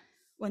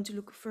want to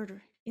look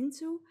further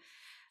into.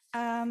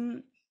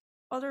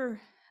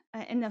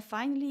 And then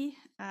finally,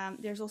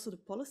 there's also the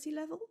policy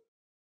level,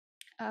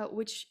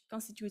 which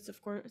constitutes,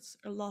 of course,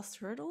 a last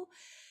hurdle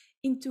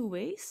in two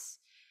ways.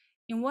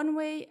 In one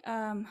way,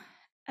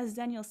 as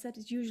Daniel said,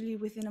 it's usually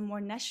within a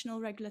more national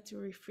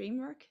regulatory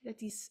framework that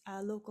these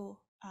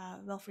local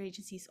welfare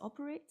agencies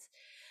operate.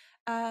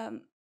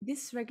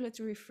 This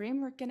regulatory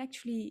framework can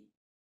actually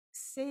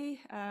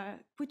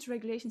put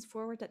regulations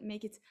forward that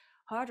make it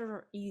harder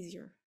or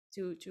easier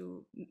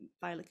to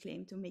file a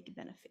claim, to make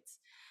benefits.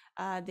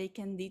 They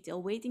can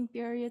detail waiting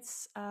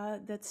periods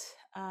that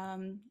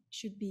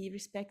should be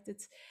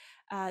respected.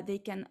 They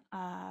can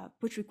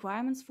put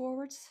requirements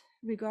forward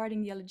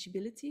regarding the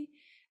eligibility,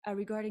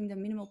 regarding the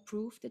minimal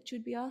proof that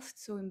should be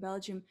asked. So in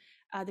Belgium,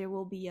 there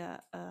will be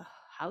a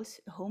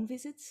home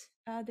visit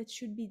that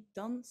should be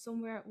done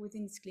somewhere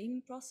within this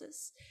claiming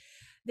process.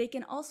 They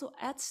can also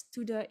add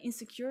to the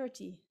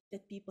insecurity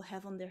that people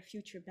have on their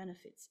future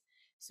benefits.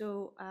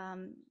 So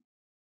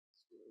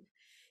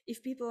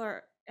if people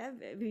are,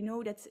 we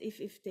know that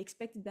if the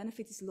expected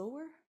benefit is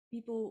lower,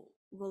 people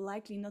will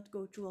likely not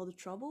go through all the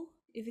trouble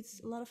if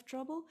it's a lot of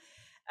trouble.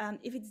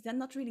 If it's then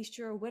not really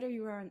sure whether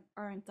you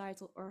are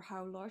entitled or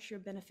how large your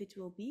benefit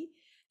will be,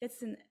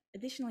 that's an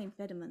additional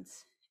impediment.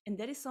 And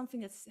that is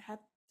something that's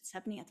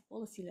happening at the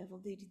policy level.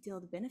 They detail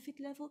the benefit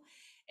level,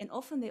 and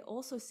often they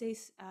also say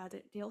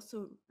that they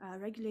also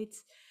regulate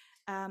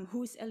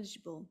who is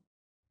eligible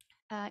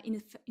in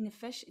a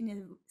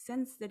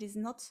sense that is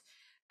not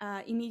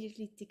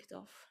immediately ticked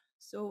off.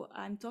 So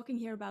I'm talking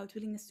here about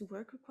willingness to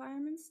work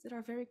requirements that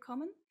are very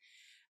common,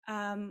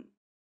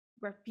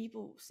 where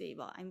people say,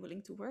 well, I'm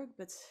willing to work,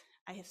 but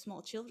I have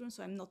small children,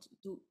 so I'm not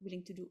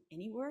willing to do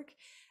any work.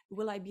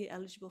 Will I be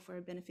eligible for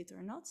a benefit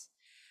or not?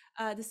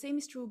 The same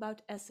is true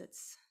about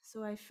assets.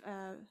 So I've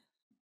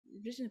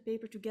written a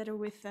paper together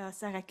with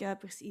Sarah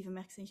Kuipers, Eva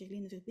Merks and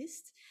Gerline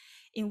Verbist,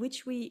 in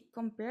which we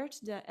compared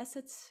the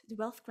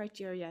wealth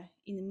criteria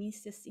in the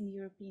means test in the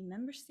European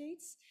member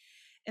states.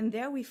 And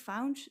there we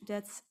found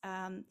that,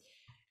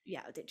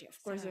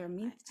 of course, there are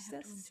means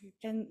tests,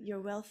 and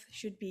your wealth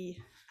should be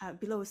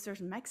below a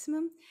certain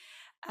maximum.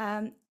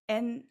 But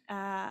in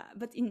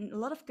a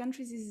lot of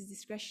countries, this is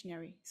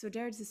discretionary. So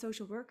there is a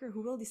social worker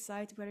who will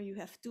decide whether you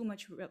have too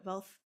much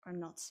wealth or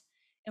not.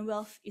 and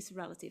wealth is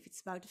relative.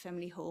 It's about the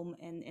family home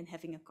and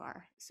having a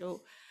car.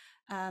 So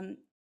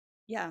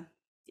yeah,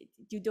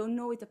 you don't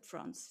know it up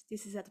front.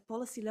 This is at the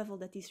policy level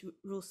that these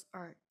rules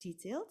are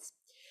detailed.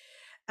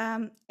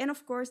 And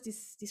of course,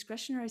 this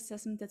discretionary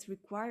assessment that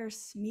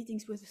requires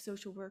meetings with a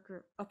social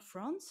worker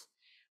upfront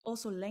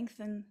also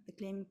lengthen the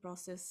claiming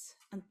process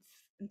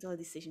until a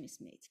decision is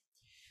made.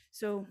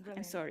 So Brilliant.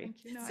 I'm sorry.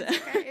 Thank you. No,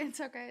 it's okay. It's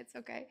okay. It's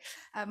okay.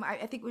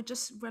 I think we're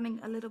just running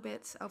a little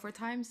bit over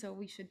time, so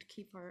we should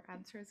keep our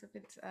answers a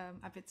bit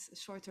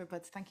shorter.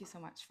 But thank you so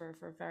much for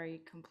a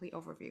very complete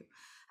overview.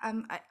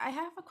 I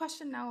have a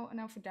question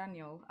now for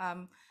Daniel.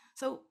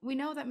 So we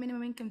know that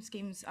minimum income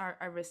schemes are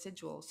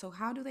residual. So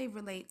how do they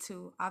relate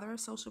to other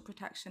social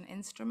protection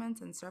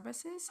instruments and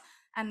services?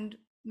 And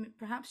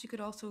perhaps you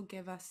could also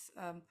give us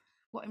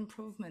what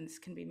improvements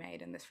can be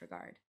made in this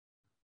regard.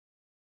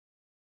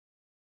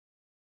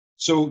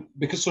 So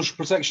because social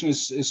protection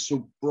is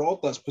so broad,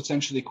 that's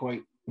potentially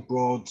quite a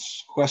broad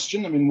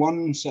question. I mean,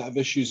 one set of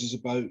issues is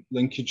about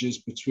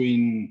linkages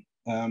between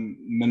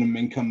minimum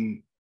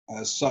income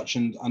as such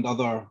and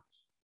other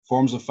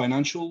forms of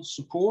financial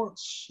support,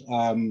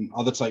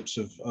 other types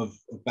of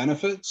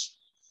benefits.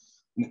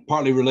 And it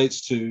partly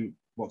relates to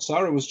what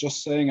Sarah was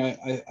just saying,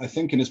 I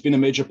think, and it's been a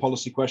major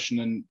policy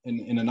question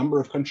in a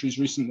number of countries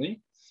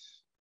recently.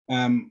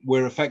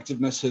 Where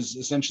effectiveness has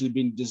essentially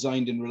been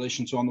designed in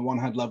relation to, on the one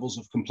hand, levels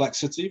of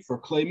complexity for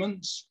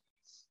claimants,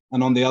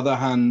 and on the other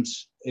hand,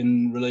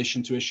 in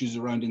relation to issues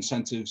around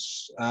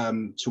incentives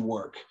to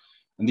work.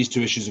 And these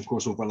two issues, of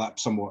course, overlap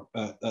somewhat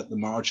at the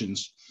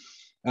margins.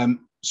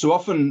 So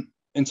often,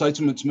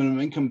 entitlement to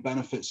minimum income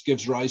benefits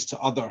gives rise to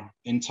other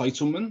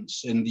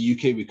entitlements. In the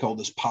UK, we call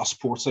this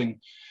passporting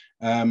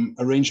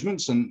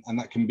arrangements, and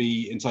that can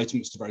be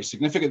entitlements to very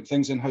significant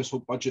things in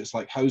household budgets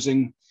like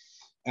housing,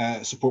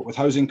 support with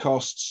housing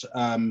costs,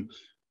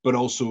 but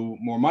also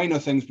more minor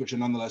things which are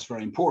nonetheless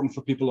very important for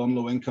people on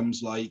low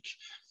incomes, like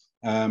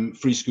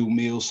free school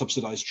meals,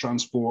 subsidized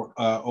transport,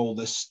 all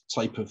this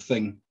type of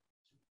thing.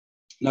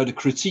 Now, the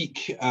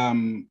critique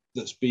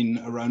that's been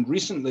around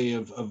recently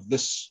of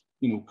this,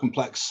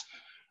 complex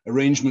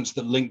arrangements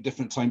that link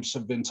different types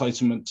of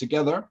entitlement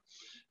together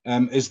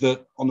is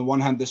that, on the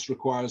one hand, this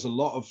requires a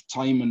lot of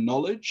time and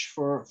knowledge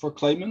for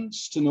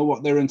claimants to know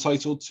what they're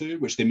entitled to,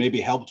 which they may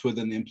be helped with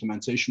in the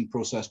implementation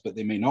process, but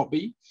they may not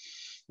be.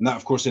 And that,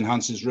 of course,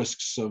 enhances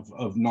risks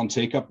of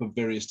non-take-up of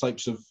various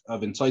types of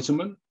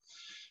entitlement.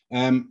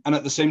 And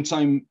at the same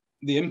time,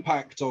 the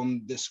impact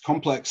on this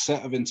complex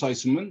set of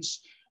entitlements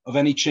of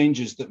any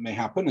changes that may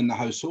happen in the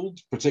household,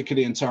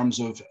 particularly in terms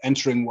of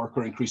entering work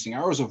or increasing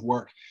hours of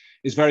work,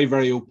 is very,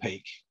 very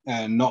opaque,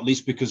 and not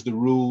least because the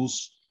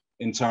rules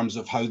in terms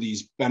of how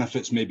these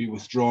benefits may be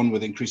withdrawn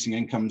with increasing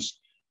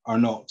incomes are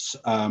not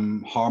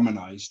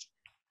harmonized.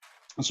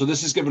 And so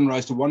this has given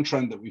rise to one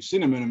trend that we've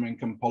seen in minimum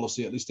income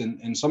policy, at least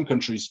in some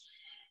countries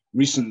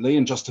recently,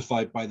 and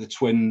justified by the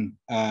twin,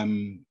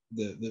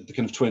 the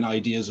kind of twin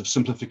ideas of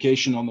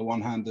simplification on the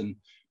one hand and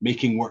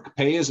making work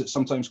pay, as it's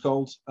sometimes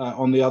called,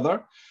 on the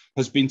other,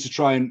 has been to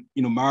try and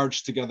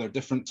merge together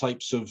different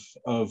types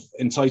of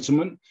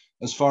entitlement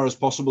as far as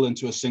possible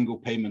into a single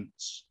payment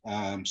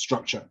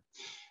structure.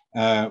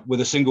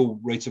 With a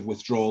single rate of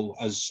withdrawal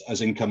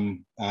as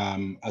income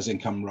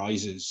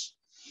rises.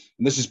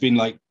 And this has been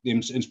like the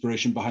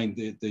inspiration behind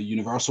the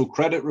universal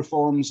credit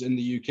reforms in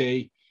the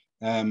UK,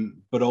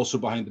 but also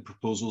behind the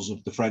proposals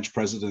of the French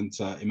president,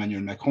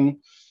 Emmanuel Macron,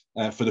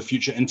 for the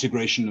future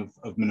integration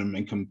of minimum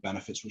income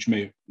benefits, which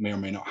may or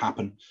may not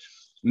happen.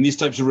 And these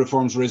types of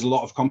reforms raise a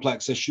lot of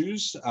complex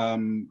issues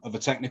of a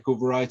technical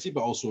variety,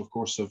 but also, of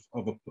course, of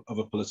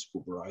a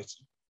political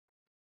variety.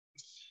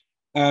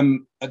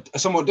 A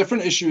somewhat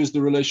different issue is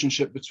the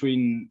relationship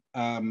between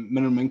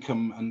minimum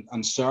income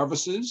and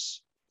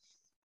services.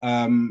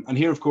 And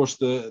here, of course,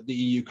 the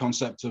EU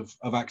concept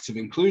of active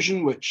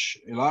inclusion, which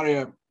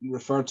Ilaria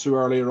referred to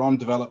earlier on,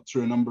 developed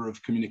through a number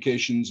of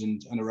communications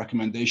and a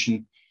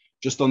recommendation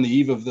just on the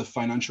eve of the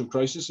financial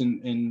crisis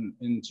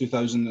in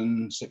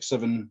 2006,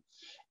 7,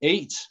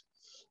 8.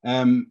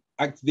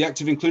 The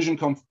active inclusion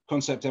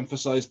concept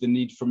emphasized the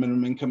need for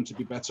minimum income to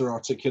be better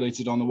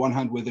articulated, on the one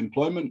hand, with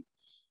employment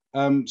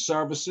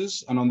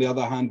services, and on the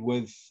other hand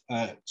with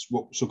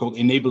what so-called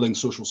enabling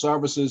social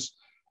services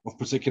of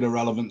particular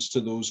relevance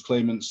to those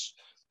claimants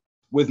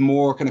with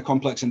more kind of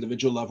complex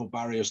individual level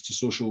barriers to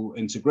social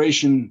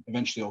integration,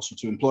 eventually also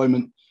to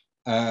employment,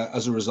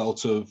 as a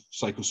result of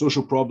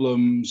psychosocial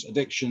problems,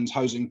 addictions,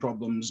 housing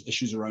problems,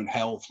 issues around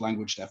health,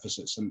 language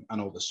deficits, and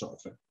all this sort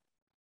of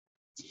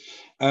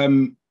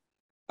thing.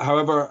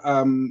 However,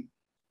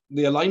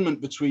 the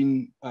alignment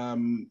between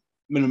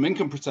minimum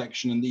income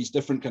protection and these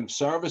different kind of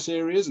service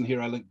areas, and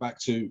here I link back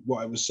to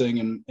what I was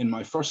saying in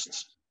my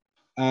first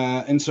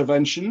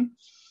intervention,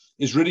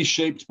 is really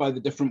shaped by the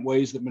different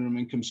ways that minimum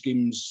income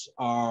schemes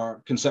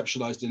are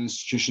conceptualized and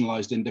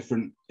institutionalized in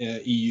different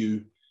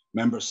EU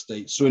member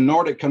states. So in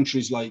Nordic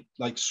countries like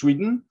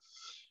Sweden,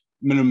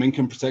 minimum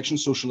income protection,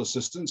 social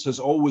assistance, has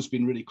always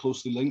been really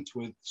closely linked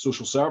with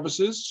social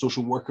services.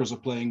 Social workers are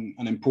playing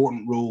an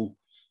important role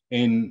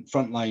in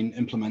frontline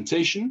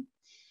implementation.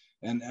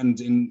 And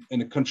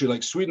in a country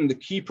like Sweden, the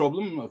key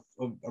problem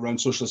around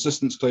social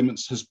assistance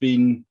claimants has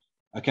been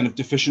a kind of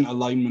deficient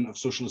alignment of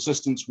social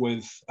assistance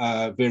with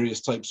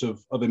various types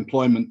of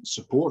employment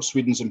support.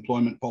 Sweden's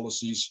employment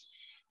policies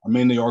are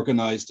mainly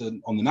organized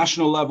on the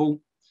national level,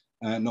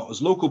 not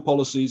as local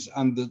policies,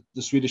 and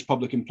the Swedish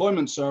Public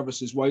Employment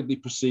Service is widely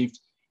perceived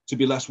to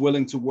be less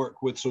willing to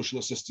work with social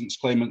assistance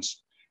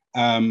claimants,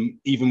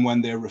 even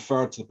when they're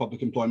referred to the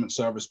Public Employment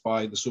Service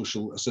by the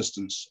Social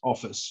Assistance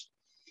Office.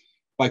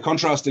 By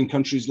contrast, in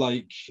countries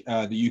like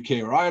the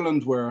UK or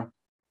Ireland, where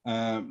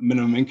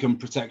minimum income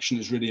protection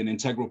is really an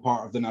integral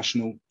part of the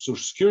national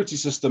social security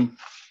system,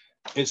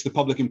 it's the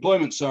Public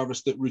Employment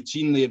Service that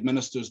routinely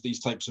administers these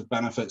types of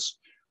benefits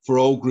for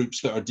all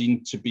groups that are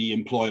deemed to be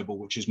employable,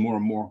 which is more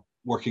and more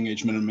working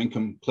age minimum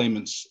income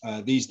claimants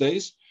these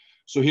days.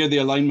 So here the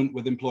alignment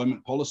with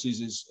employment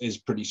policies is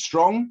pretty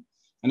strong,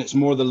 and it's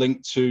more the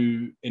link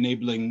to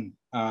enabling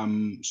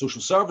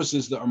social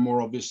services that are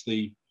more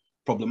obviously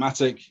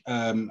problematic,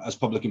 as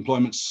public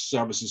employment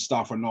services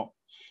staff are not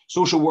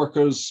social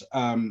workers.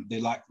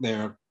 They lack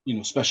their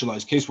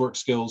specialized casework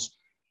skills,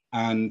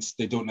 and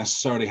they don't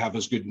necessarily have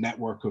as good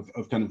network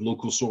of kind of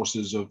local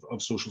sources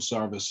of social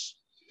service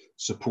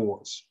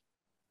support.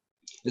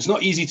 It's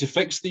not easy to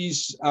fix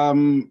these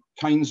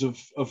kinds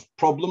of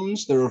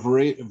problems. There are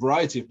a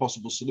variety of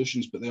possible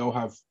solutions, but they all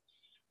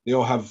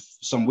have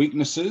some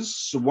weaknesses.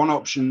 So one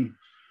option,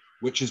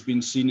 which has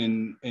been seen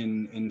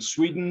in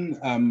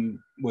Sweden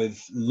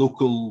with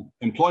local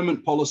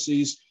employment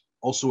policies,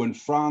 also in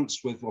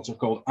France with what are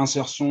called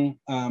insertion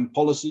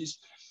policies,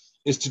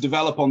 is to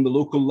develop on the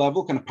local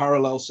level kind of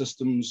parallel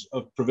systems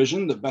of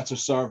provision that better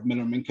serve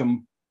minimum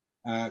income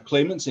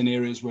claimants in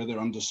areas where they're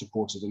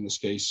under-supported, in this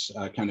case,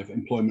 kind of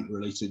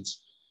employment-related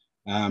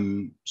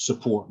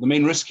support. The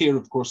main risk here,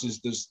 of course, is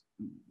there's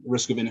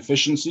risk of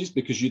inefficiencies,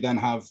 because you then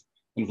have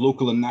kind of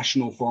local and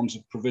national forms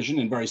of provision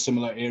in very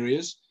similar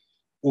areas,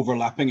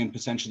 overlapping and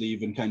potentially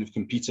even kind of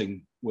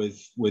competing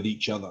with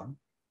each other.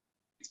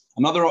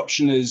 Another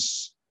option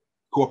is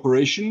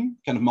cooperation,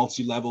 kind of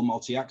multi-level,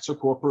 multi-actor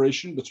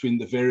cooperation between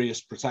the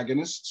various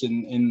protagonists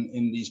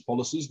in these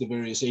policies, the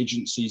various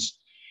agencies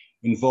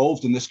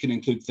involved. And this can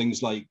include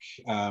things like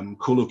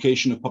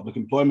co-location of public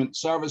employment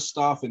service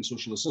staff in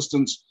social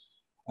assistance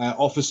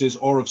offices,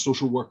 or of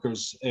social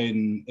workers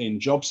in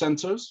job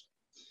centres.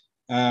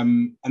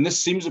 And this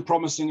seems a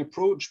promising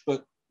approach,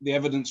 but the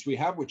evidence we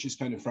have, which is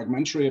kind of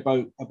fragmentary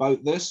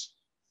about this,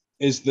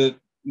 is that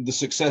the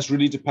success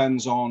really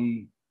depends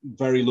on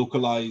very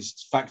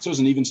localized factors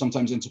and even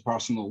sometimes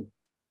interpersonal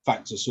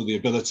factors. So the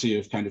ability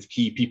of kind of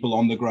key people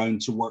on the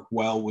ground to work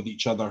well with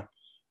each other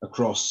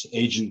across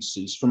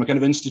agencies. From a kind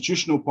of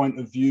institutional point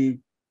of view,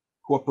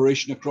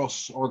 cooperation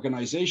across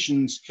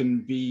organizations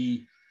can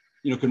be,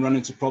 can run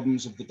into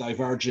problems of the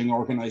diverging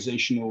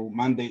organizational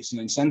mandates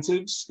and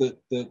incentives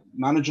that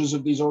managers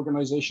of these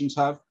organizations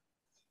have,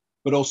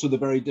 but also the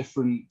very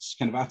different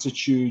kind of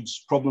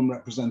attitudes, problem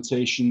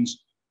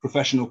representations,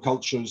 professional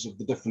cultures of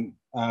the different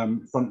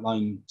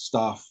frontline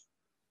staff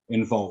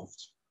involved.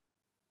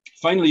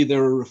 Finally,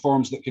 there are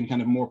reforms that can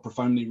kind of more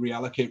profoundly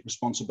reallocate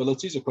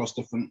responsibilities across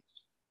different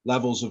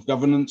levels of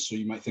governance. So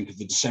you might think of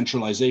the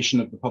decentralization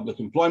of the public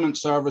employment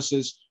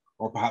services,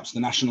 or perhaps the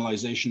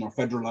nationalization or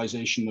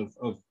federalization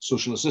of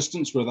social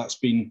assistance, where that's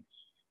been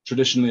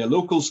traditionally a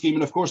local scheme.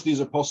 And of course, these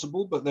are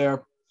possible, but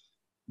they're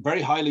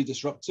very highly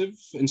disruptive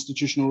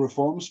institutional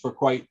reforms for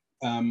quite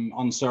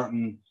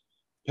uncertain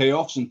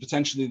payoffs, and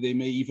potentially they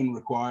may even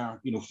require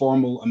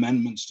formal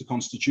amendments to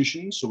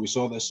constitutions. So we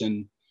saw this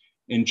in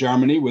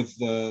Germany with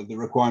the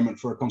requirement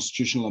for a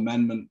constitutional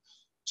amendment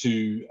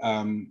to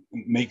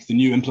make the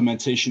new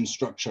implementation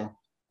structure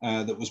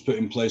that was put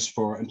in place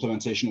for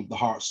implementation of the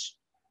Hartz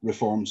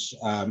reforms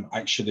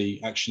actually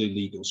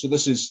legal. So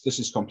this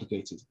is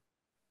complicated.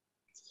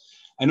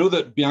 I know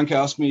that Bianca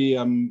asked me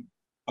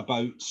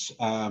about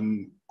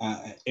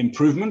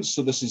improvements.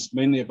 So this is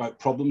mainly about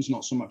problems,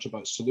 not so much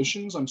about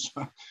solutions. I'm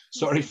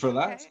sorry for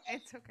that. Okay,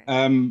 it's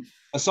okay.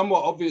 A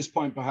somewhat obvious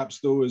point, perhaps,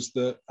 though, is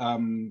that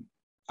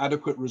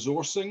adequate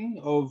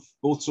resourcing of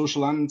both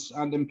social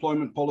and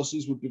employment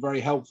policies would be very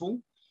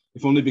helpful,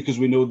 if only because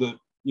we know that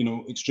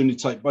extremely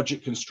tight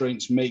budget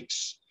constraints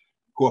makes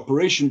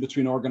cooperation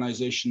between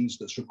organizations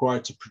that's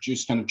required to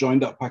produce kind of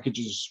joined up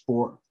packages of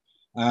support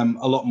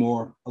a lot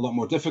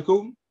more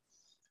difficult.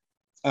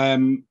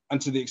 And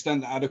to the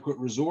extent that adequate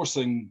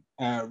resourcing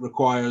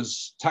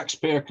requires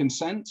taxpayer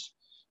consent,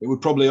 it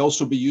would probably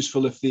also be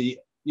useful if the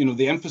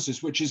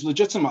emphasis, which is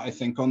legitimate, I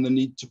think, on the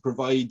need to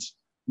provide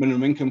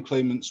minimum income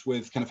claimants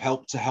with kind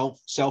of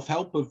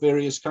self-help of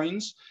various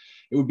kinds.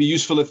 It would be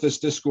useful if this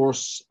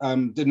discourse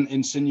didn't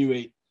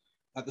insinuate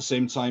at the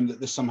same time that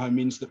this somehow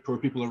means that poor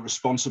people are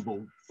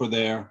responsible for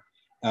their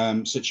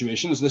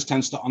situation, as this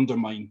tends to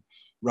undermine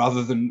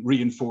rather than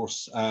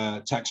reinforce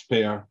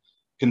taxpayer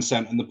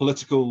consent. And the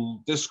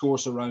political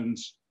discourse around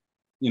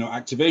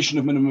activation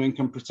of minimum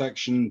income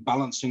protection,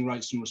 balancing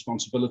rights and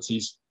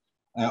responsibilities,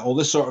 all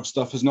this sort of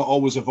stuff has not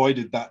always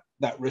avoided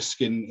that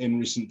risk in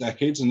recent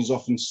decades, and has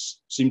often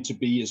seemed to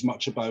be as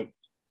much about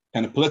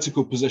kind of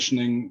political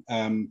positioning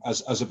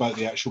as about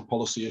the actual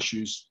policy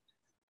issues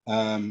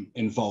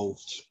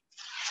involved.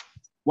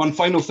 One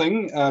final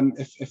thing,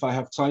 if I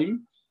have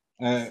time,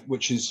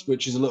 which is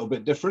a little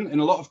bit different. In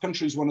a lot of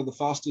countries, one of the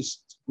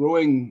fastest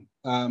growing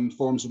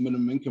forms of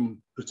minimum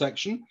income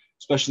protection,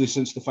 especially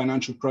since the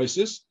financial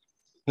crisis,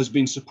 has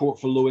been support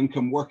for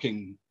low-income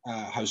working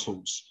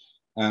households.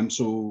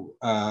 So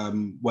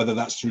whether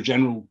that's through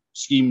general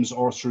schemes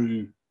or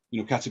through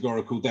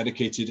categorical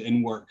dedicated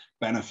in-work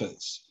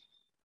benefits.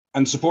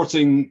 And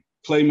supporting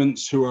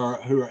claimants who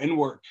are in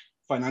work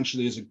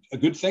financially is a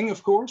good thing,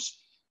 of course,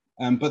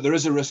 but there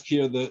is a risk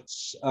here that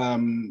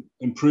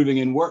improving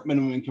in-work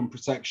minimum income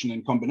protection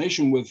in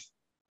combination with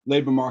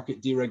labour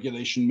market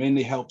deregulation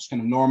mainly helps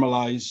kind of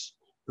normalise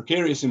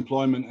precarious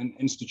employment and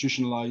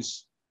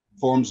institutionalise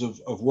forms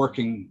of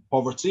working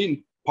poverty.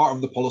 And part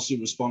of the policy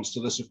response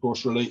to this, of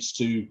course, relates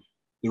to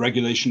the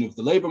regulation of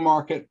the labour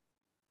market.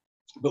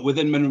 But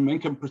within minimum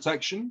income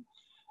protection,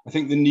 I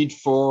think the need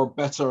for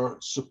better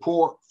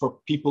support for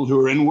people who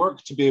are in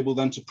work to be able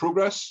then to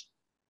progress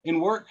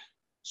in work.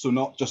 So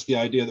not just the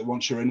idea that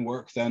once you're in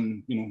work,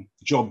 then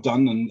job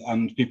done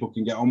and people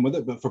can get on with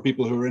it, but for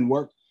people who are in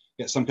work,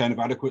 get some kind of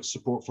adequate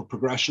support for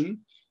progression.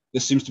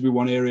 This seems to be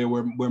one area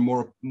where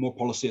more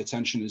policy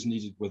attention is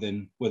needed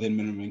within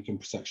minimum income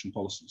protection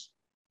policies.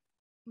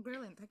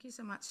 Brilliant. Thank you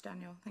so much,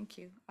 Daniel. Thank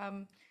you.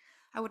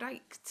 I would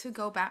like to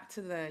go back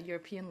to the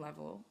European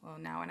level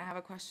now, and I have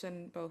a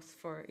question both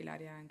for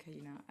Ilaria and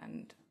Kaina.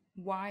 And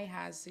why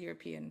has the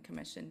European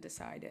Commission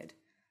decided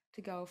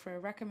to go for a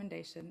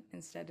recommendation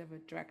instead of a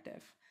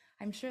directive?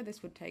 I'm sure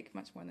this would take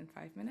much more than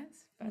 5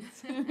 minutes, but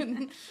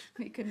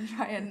we can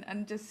try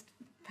and just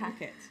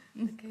pack it.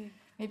 Okay.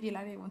 Maybe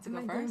Ilaria wants to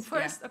go first.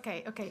 first.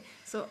 Yeah. Okay.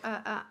 So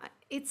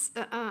it's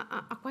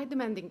a quite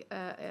demanding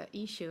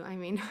issue. I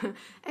mean,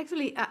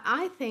 actually,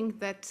 I think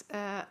that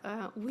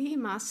we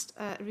must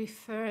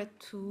refer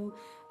to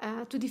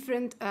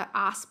different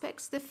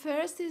aspects. The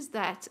first is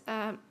that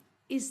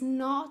is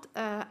not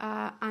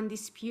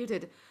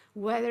undisputed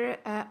whether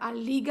a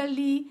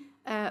legally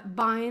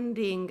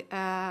binding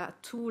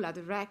tool, a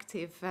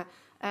directive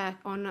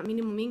on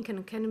minimum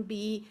income can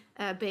be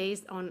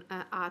based on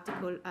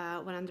Article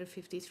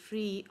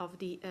 153 of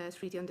the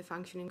Treaty on the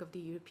Functioning of the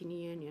European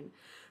Union.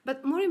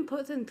 But more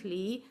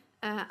importantly,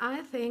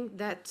 I think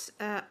that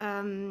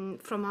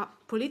from a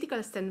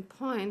political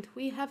standpoint,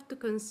 we have to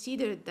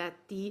consider that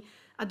the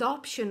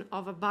adoption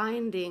of a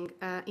binding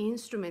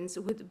instruments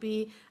would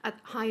be at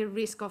higher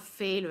risk of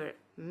failure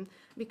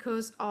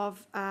because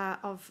of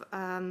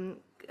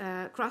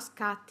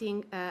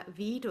cross-cutting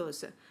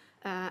vetoes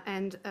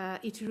and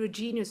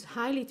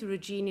highly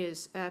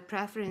heterogeneous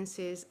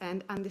preferences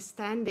and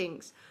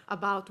understandings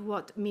about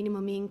what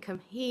minimum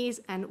income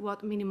is and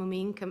what minimum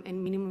income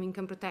and minimum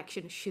income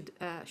protection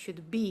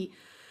should be.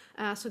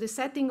 So the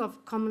setting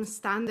of common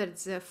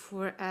standards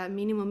for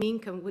minimum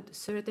income would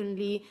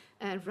certainly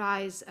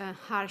raise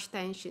harsh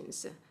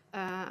tensions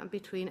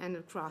between and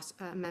across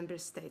member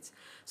states.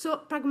 So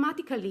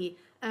pragmatically,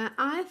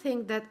 I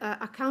think that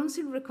a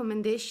council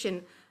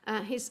recommendation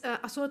is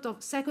a sort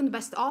of second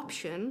best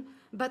option,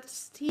 but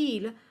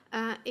still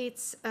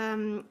it's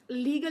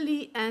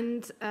legally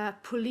and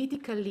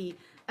politically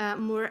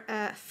more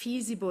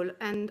feasible,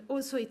 and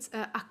also it's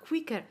a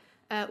quicker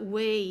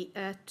way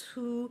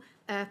to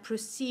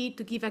proceed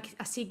to give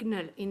a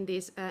signal in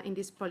this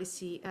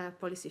policy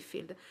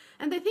field.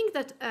 And I think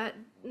that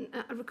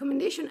a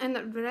recommendation and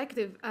a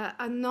directive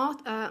are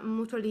not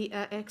mutually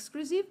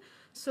exclusive.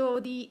 So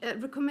the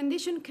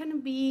recommendation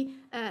can be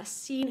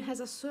seen as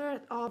a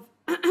sort of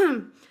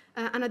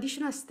an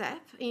additional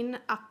step in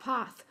a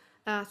path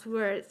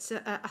towards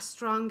a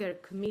stronger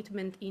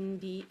commitment in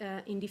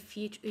the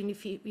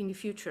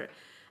future.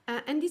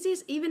 And this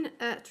is even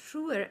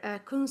truer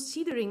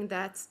considering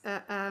that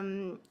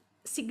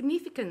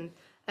significant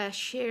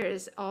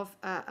shares of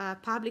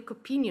public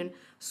opinion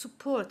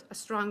support a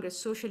stronger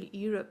social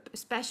Europe,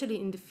 especially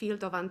in the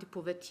field of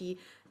anti-poverty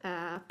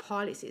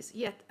policies,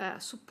 yet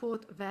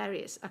support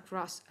varies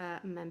across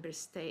member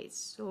states.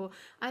 So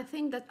I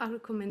think that our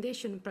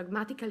recommendation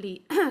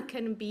pragmatically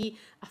can be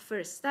a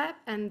first step,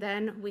 and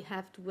then we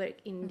have to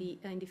work in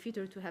the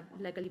future to have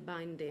legally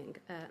binding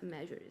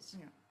measures.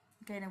 Yeah.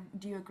 Okay, now,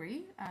 do you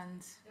agree?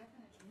 And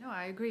no,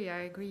 I agree.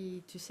 I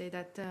agree to say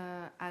that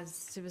as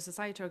civil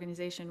society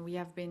organization, we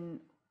have been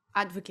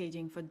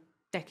advocating for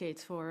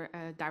decades for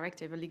a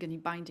directive, a legally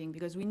binding,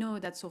 because we know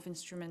that soft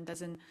instrument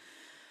doesn't,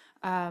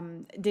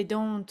 they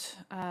don't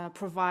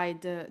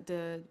provide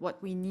the what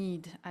we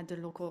need at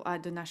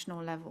the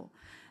national level.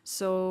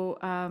 So,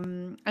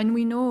 and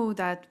we know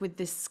that with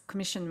this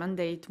commission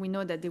mandate, we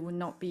know that there will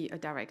not be a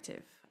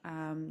directive.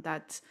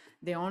 That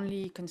the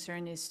only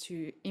concern is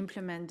to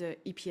implement the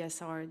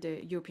EPSR,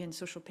 the European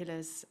Social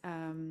Pillars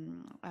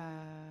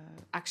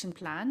action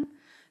plan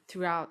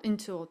throughout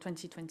until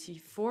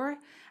 2024,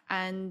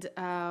 and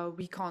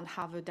we can't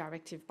have a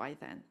directive by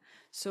then.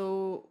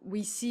 So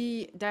we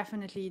see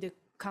definitely the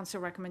Council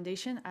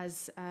recommendation,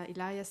 as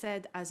Ilaria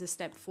said, as a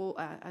step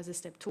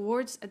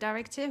towards a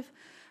directive.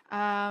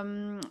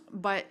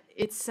 But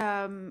it's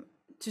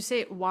to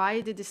say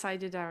why they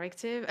decided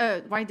directive,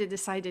 why they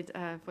decided,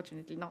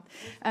 fortunately not,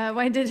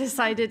 why they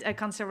decided a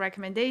council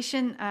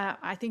recommendation.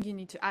 I think you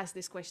need to ask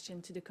this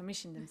question to the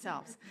Commission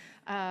themselves.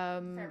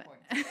 Fair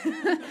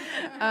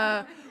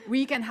point.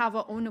 We can have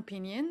our own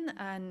opinion,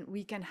 and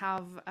we can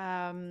have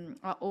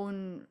our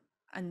own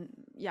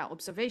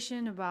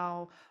observation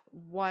about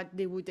what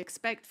they would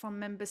expect from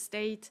member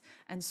state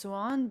and so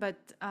on.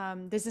 But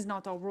this is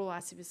not our role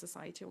as civil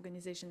society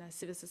organization, as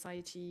civil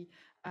society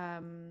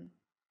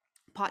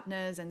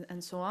partners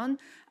and so on.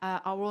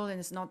 Our role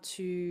is not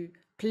to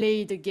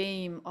play the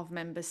game of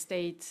member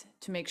states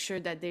to make sure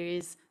that there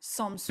is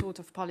some sort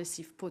of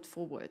policy put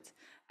forward.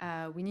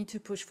 We need to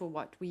push for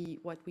what we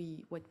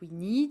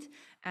need,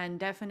 and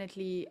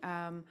definitely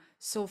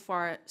so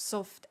far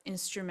soft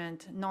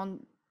instrument,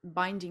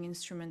 non-binding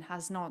instrument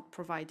has not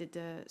provided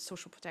the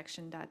social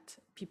protection that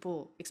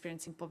people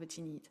experiencing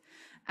poverty need.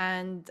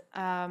 And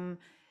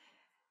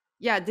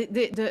yeah,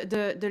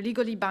 the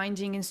legally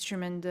binding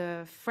instrument,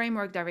 the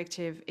framework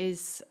directive,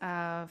 is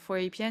for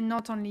APN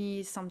not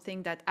only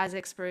something that as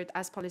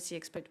policy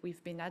expert,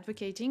 we've been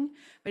advocating,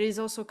 but it is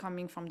also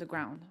coming from the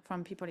ground,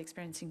 from people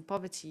experiencing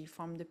poverty,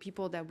 from the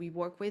people that we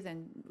work with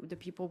and the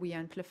people we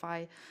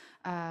amplify,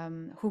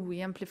 who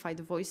we amplify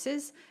the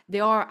voices.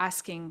 They are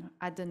asking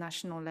at the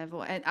national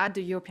level and at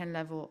the European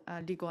level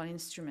a legal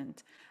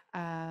instrument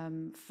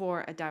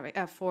for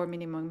a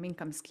minimum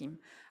income scheme.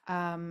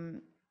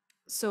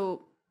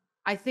 So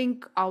I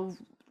think our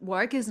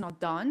work is not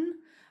done,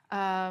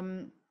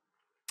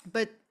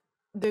 but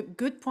the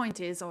good point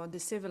is, or the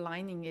silver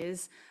lining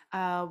is,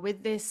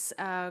 with this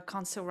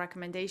council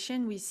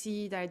recommendation, we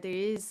see that there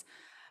is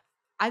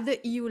at the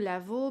EU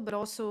level, but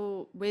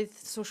also with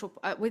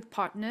with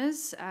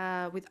partners,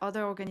 with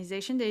other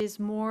organizations, there is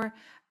more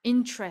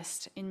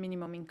interest in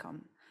minimum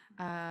income.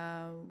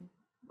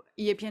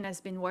 EAPN has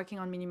been working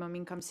on minimum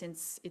income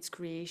since its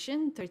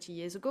creation 30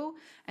 years ago,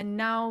 and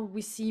now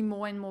we see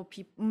more and more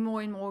people,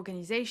 more and more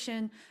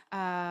organization,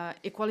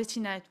 Equality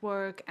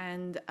Network,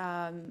 and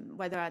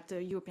whether at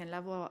the European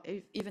level or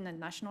even at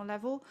national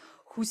level,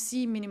 who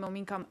see minimum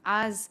income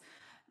as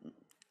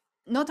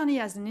not only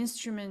as an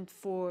instrument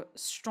for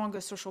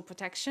stronger social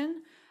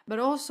protection, but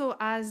also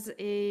as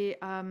a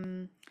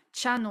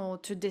channel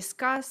to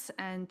discuss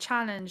and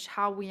challenge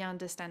how we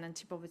understand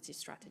anti-poverty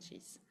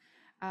strategies.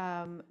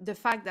 The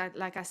fact that,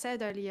 like I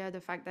said earlier,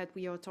 the fact that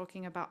we are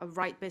talking about a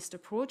right-based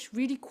approach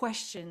really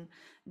question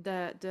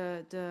the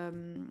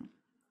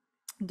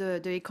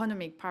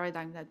economic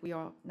paradigm that we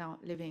are now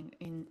living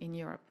in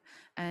Europe.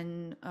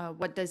 And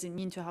what does it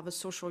mean to have a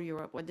social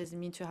Europe? What does it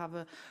mean to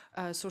have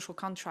a social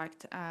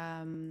contract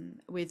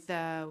with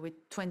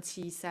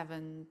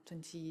 27,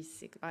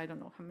 26, I don't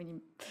know how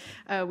many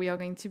we are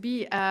going to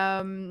be,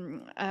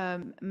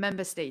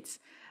 member states.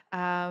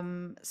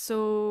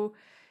 So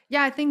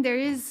yeah, I think there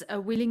is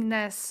a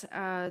willingness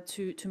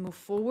to move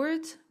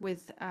forward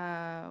with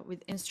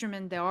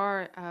instruments that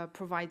are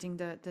providing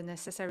the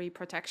necessary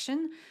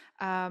protection.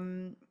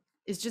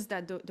 It's just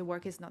that the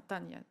work is not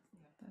done yet.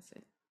 Yeah. That's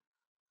it.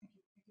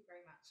 Thank you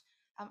very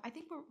much. I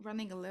think we're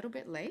running a little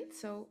bit late,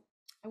 so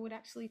I would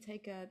actually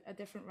take a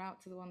different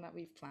route to the one that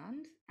we've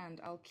planned, and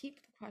I'll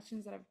keep the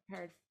questions that I've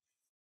prepared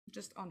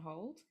just on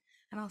hold,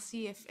 and I'll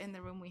see if in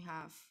the room we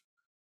have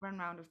one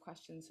round of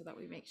questions so that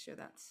we make sure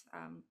that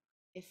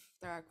if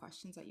there are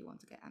questions that you want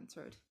to get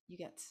answered, you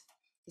get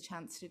the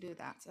chance to do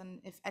that.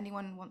 And if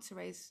anyone wants to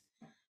raise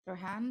their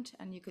hand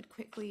and you could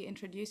quickly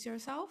introduce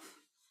yourself,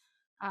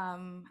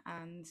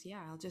 and yeah,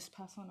 I'll just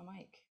pass on a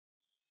mic.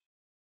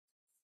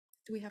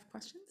 Do we have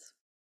questions?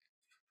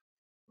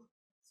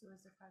 So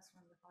is the first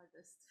one the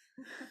hardest?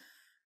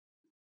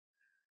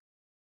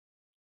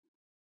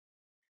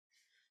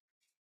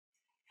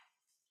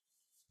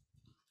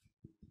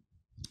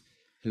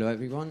 Hello,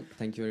 everyone.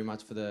 Thank you very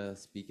much for the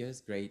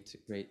speakers. Great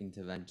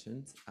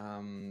interventions.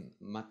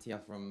 Mattia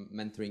from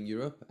Mentoring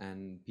Europe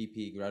and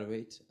PP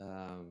graduate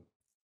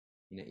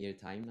in a year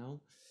time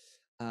now.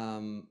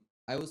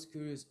 I was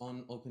curious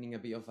on opening a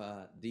bit of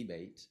a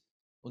debate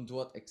on to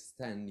what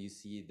extent you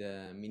see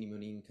the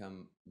minimum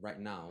income right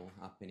now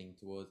happening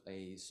towards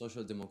a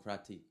social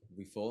democratic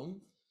reform.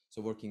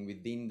 So working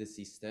within the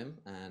system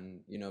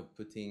and, you know,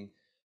 putting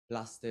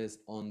plasters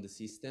on the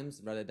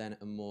systems rather than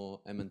a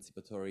more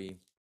emancipatory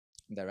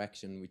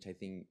direction, which I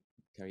think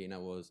Karina,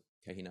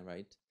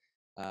 right,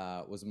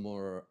 was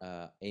more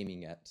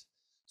aiming at.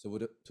 So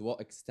to what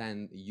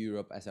extent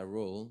Europe as a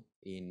role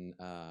in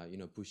you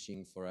know,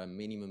 pushing for a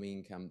minimum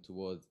income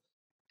towards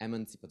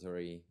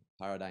emancipatory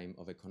paradigm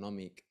of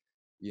economic,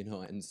 you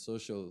know, and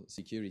social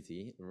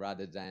security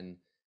rather than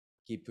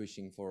keep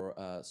pushing for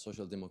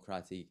social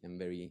democratic and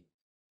very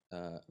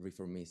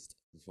reformist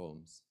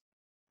reforms?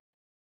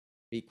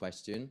 Big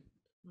question.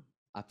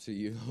 Up to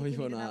you how you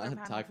want to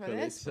tackle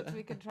it. But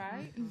we can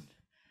try.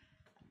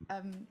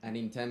 And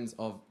in terms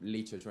of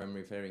literature, I'm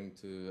referring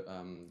to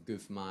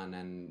Gufman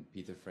and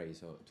Peter Frey.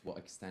 So to what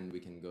extent we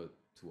can go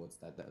towards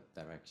that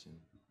direction?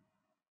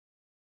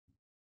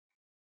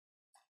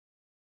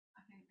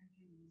 I can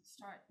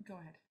Go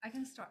ahead. I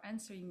can start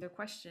answering the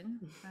question,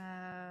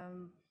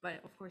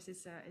 but of course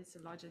it's a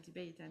larger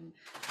debate.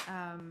 And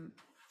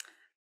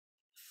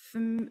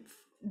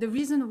the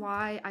reason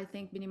why I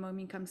think minimum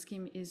income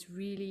scheme is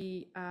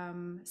really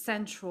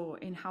central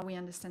in how we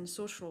understand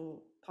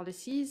social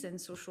policies and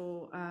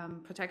social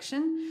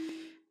protection,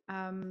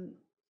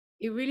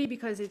 it really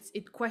because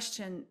it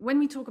question when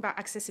we talk about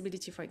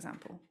accessibility, for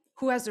example,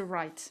 who has the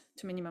right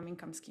to minimum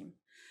income scheme,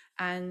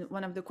 and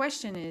one of the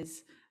question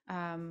is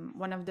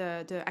one of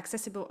the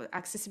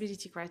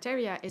accessibility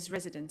criteria is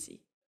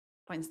residency,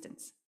 for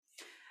instance.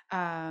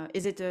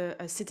 Is it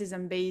a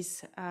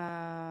citizen-based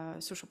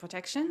social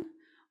protection?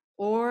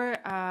 Or,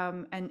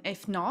 and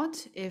if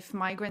not, if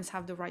migrants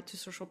have the right to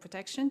social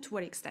protection, to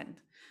what extent?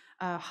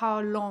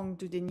 How long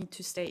do they need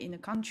to stay in a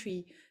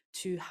country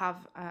to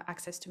have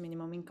access to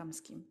minimum income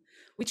scheme?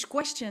 Which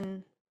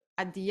question,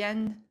 at the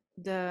end,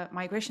 the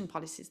migration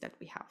policies that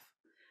we have.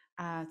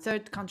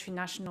 Third country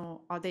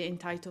national, are they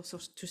entitled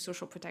to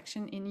social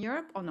protection in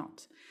Europe or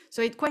not?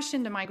 So it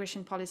questioned the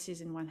migration policies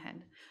in one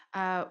hand.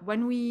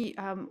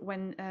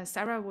 When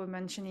Sarah were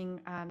mentioning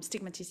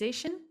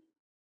stigmatization,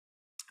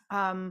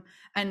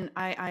 and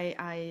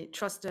I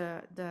trust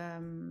the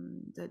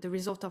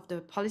result of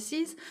the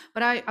policies,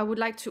 but I would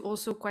like to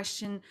also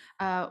question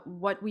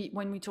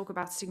when we talk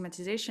about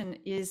stigmatization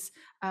is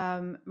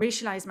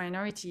racialized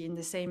minority in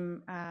the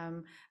same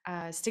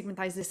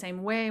stigmatized the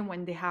same way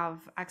when they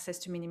have access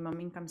to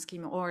minimum income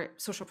scheme or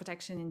social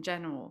protection in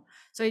general.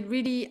 So it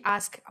really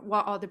asks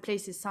what are the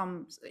places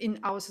some in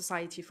our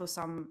society for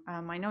some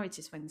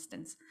minorities, for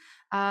instance.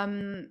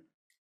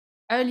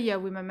 Earlier,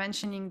 we were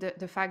mentioning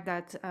the fact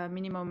that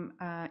minimum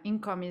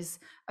income is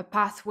a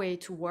pathway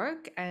to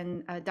work.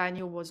 And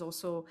Daniel was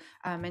also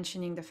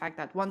mentioning the fact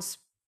that once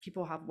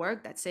people have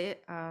work, that's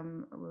it,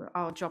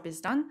 our job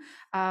is done.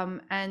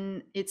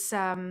 And it's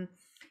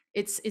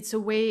a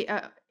way,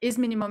 is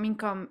minimum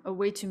income a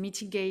way to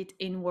mitigate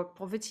in work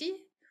poverty?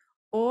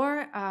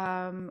 Or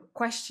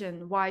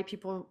question why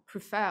people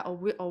prefer or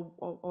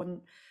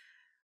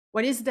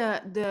what is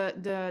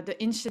the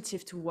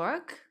initiative to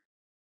work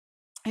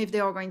if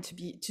they are going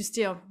to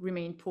still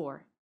remain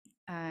poor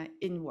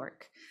in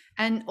work.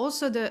 And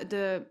also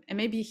and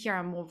maybe here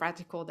I'm more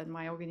radical than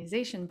my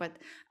organization, but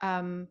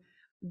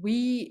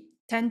we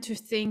tend to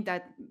think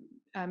that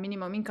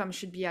minimum income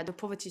should be at the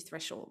poverty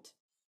threshold.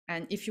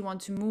 And if you want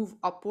to move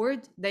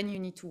upward, then you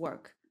need to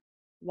work.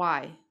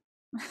 Why?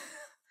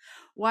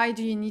 Why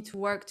do you need to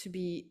work to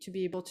be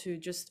able to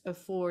just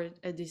afford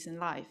a decent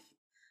life?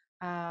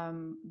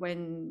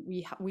 When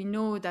we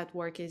know that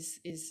work is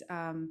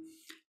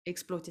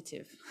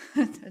exploitative,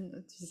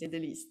 to say the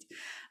least.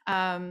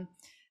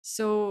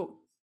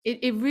 So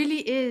it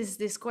really is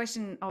this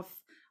question of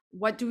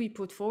what do we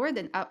put forward,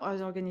 and as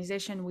an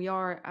organization we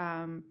are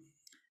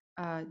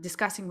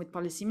discussing with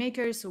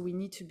policymakers, so we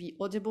need to be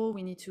audible,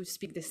 we need to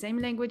speak the same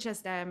language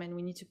as them, and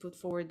we need to put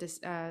forward this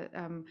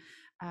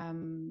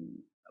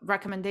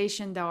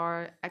recommendations that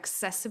are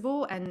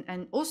accessible,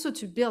 and also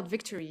to build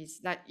victories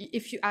that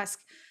if you ask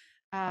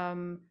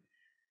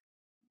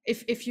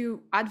if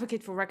you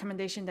advocate for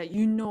recommendation that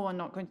you know are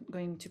not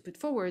going to put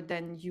forward,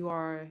 then you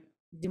are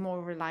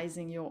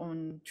demoralizing your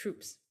own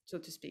troops, so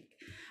to speak.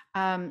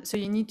 So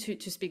you need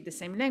to speak the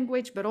same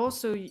language, but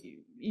also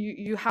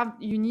you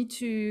need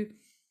to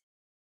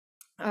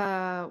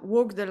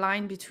walk the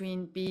line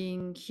between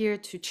being here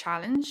to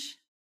challenge,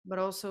 but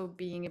also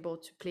being able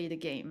to play the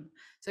game.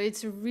 So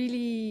it's a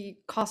really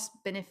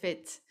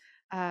cost-benefit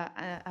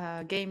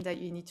game that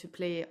you need to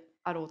play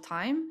at all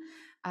time.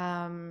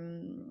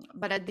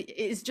 But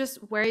it's just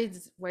where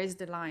is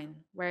the line?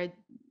 Where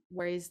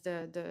is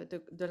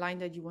the line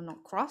that you will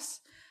not cross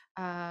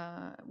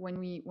when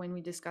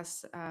we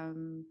discuss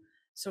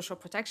social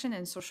protection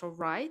and social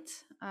right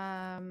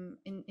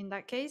in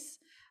that case.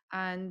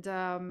 And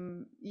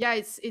yeah,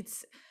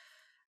 it's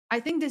I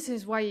think this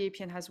is why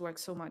EAPN has worked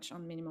so much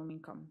on minimum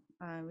income,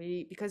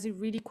 really, because it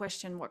really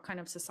questioned what kind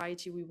of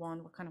society we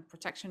want, what kind of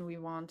protection we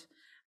want.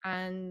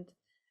 And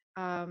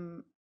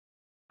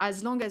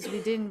as long as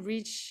we didn't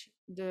reach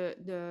the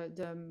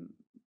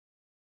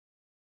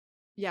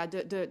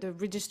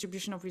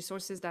redistribution of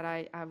resources that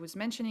I was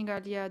mentioning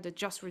earlier, the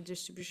just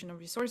redistribution of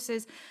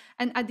resources.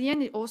 And at the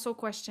end, it also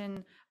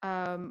questioned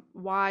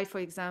why, for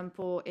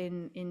example,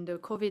 in the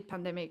COVID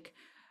pandemic,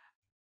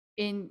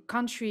 in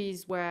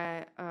countries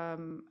where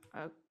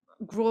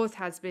growth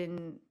has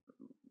been,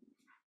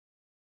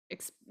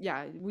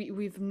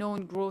 we've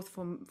known growth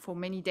for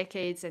many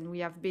decades, and we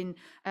have been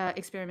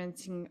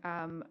experimenting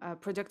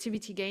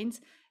productivity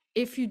gains.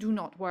 If you do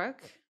not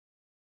work,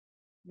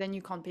 then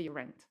you can't pay your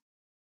rent.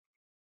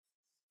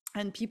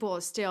 And people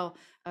are still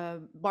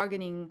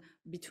bargaining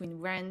between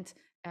rent,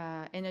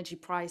 energy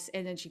price,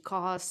 energy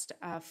cost,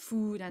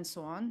 food, and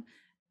so on,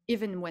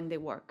 even when they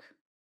work.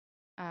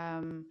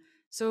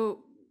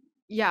 So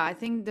yeah, I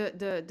think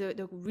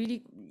the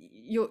really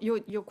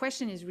your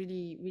question is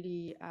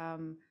really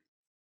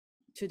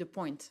to the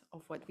point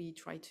of what we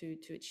try to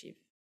achieve.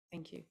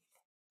 Thank you.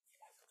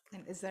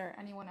 And is there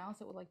anyone else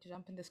that would like to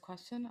jump in this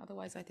question?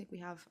 Otherwise, I think we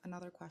have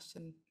another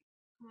question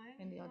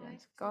in the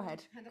audience. Go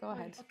ahead. Go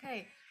ahead.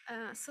 Okay,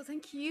 so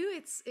thank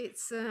you.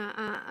 It's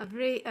a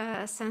very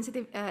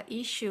sensitive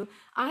issue.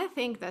 I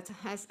think that,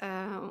 as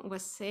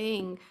was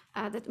saying,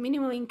 that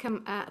minimum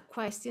income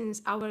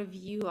questions our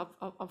view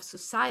of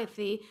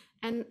society.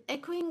 And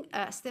echoing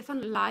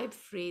Stefan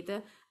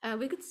Leibfried,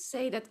 we could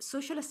say that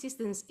social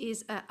assistance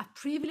is a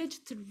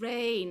privileged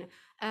terrain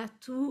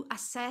to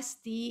assess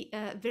the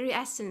very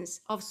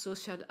essence of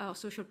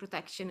social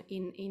protection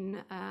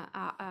in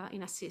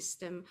a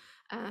system.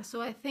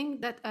 So I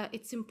think that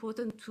it's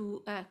important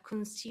to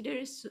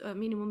consider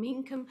minimum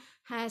income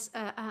as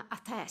a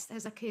test,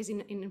 as a case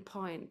in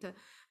point.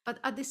 But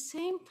at the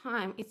same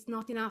time, it's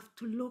not enough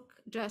to look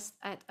just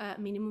at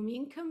minimum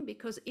income,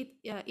 because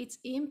its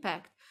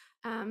impact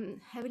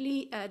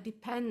heavily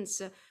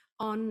depends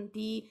on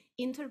the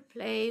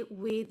interplay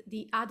with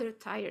the other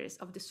tiers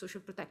of the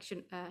social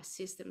protection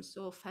system.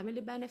 So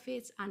family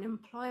benefits,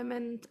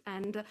 unemployment,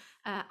 and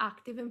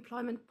active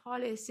employment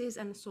policies,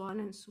 and so on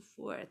and so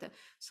forth.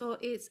 So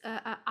it's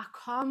a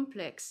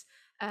complex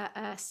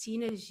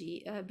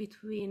synergy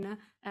between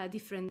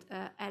different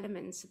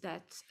elements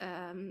that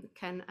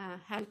can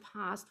help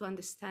us to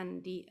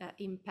understand the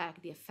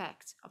impact, the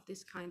effects of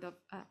this kind of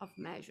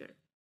measure.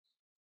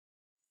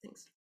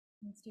 Thanks.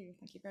 Thank you.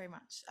 Thank you very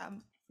much.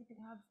 If we could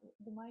have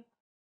the mic.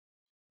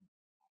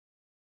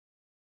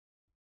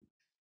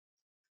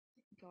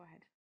 Go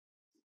ahead.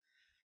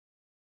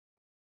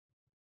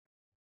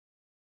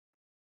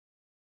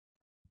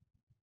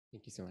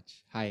 Thank you so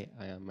much. Hi,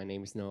 my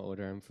name is Noah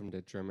Oder. I'm from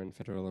the German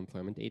Federal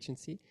Employment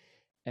Agency.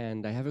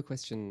 And I have a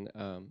question,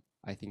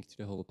 I think, to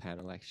the whole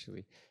panel,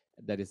 actually,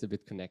 that is a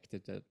bit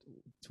connected to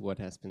what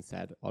has been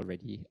said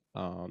already.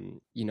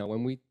 You know,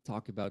 when we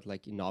talk about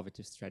like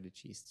innovative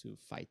strategies to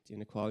fight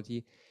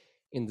inequality,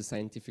 in the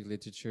scientific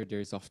literature,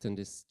 there's often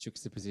this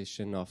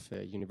juxtaposition of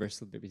a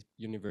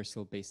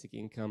universal basic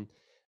income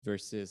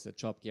versus a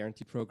job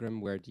guarantee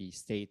program where the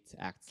state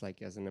acts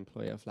like as an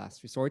employer of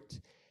last resort.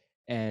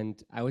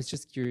 And I was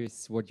just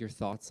curious what your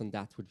thoughts on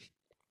that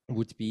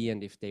would be,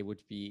 and if they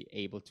would be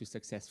able to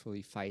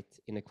successfully fight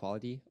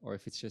inequality, or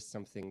if it's just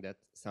something that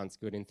sounds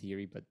good in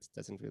theory but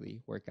doesn't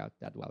really work out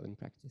that well in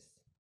practice.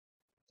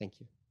 Thank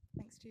you.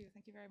 Thanks to you.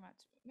 Thank you very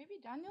much. Maybe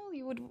Daniel,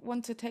 you would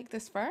want to take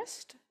this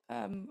first,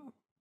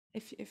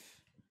 if.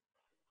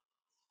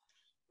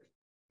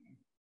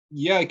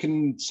 Yeah, I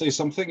can say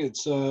something.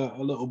 It's a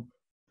little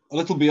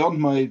beyond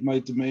my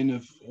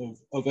domain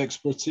of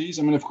expertise.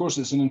 I mean, of course,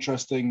 it's an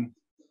interesting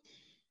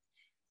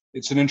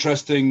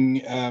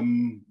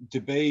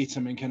debate.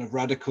 I mean, kind of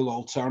radical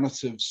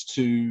alternatives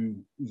to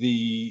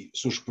the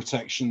social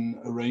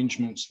protection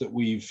arrangements that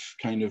we've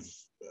kind of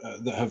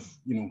that have,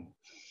 you know,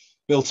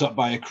 built up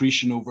by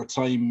accretion over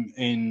time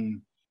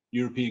in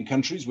European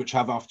countries, which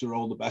have, after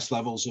all, the best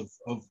levels of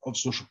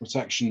social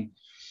protection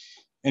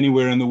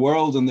anywhere in the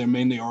world, and they're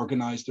mainly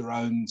organized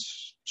around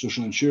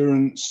social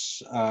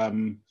insurance,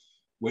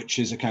 which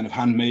is a kind of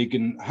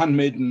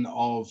handmaiden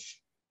of,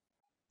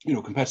 you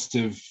know,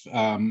 competitive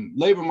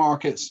labor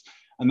markets,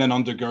 and then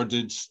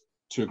undergirded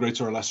to a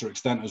greater or lesser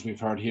extent, as we've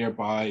heard here,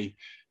 by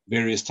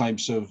various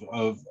types of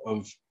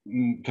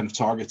kind of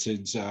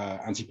targeted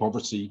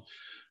anti-poverty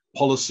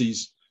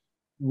policies.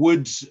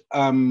 Would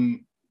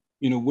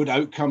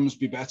outcomes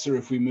be better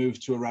if we move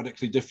to a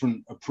radically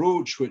different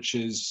approach, which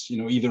is,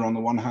 you know, either on the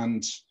one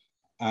hand,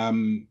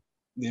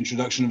 the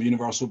introduction of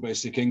universal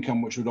basic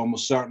income, which would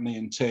almost certainly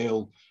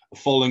entail a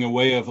falling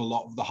away of a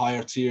lot of the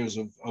higher tiers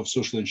of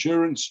social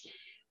insurance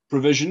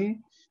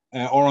provision,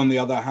 or on the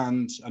other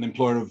hand, an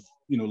employer of,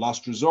 you know,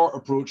 last resort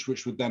approach,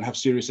 which would then have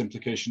serious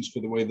implications for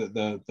the way that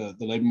the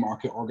labor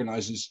market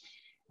organizes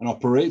and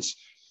operates.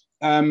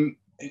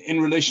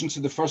 In relation to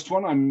the first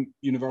one,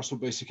 universal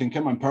basic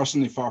income, I'm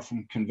personally far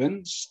from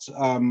convinced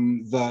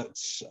that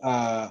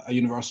a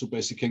universal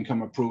basic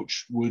income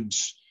approach would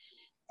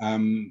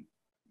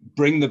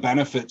bring the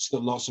benefits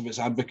that lots of its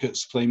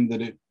advocates claim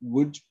that it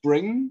would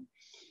bring.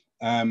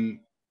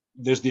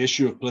 There's the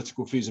issue of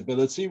political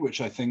feasibility,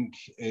 which I think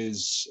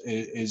is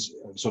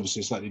obviously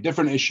a slightly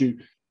different issue.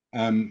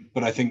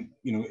 But I think,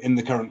 you know, in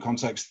the current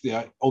context,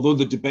 although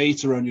the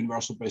debate around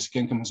universal basic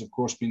income has, of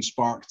course, been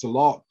sparked a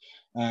lot,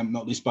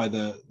 not least by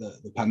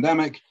the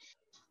pandemic,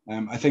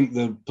 I think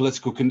the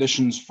political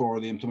conditions for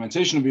the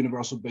implementation of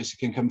universal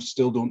basic income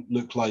still don't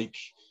look like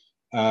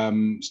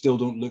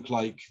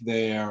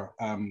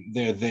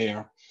they're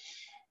there.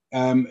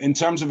 In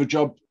terms of a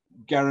job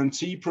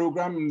guarantee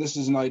program, this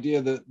is an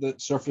idea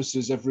that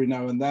surfaces every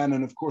now and then,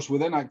 and of course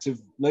within active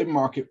labor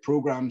market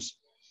programs,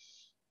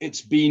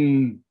 it's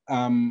been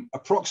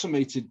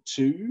approximated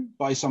to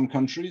by some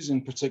countries,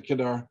 in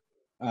particular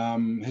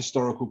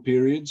historical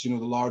periods. You know,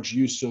 the large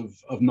use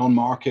of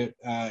non-market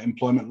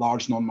employment,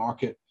 large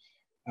non-market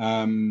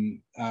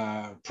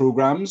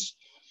programs.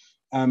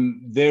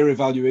 Their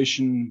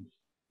evaluation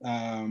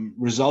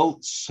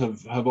results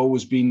have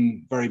always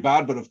been very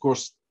bad, but of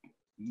course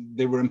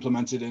they were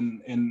implemented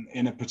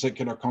in a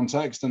particular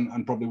context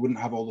and probably wouldn't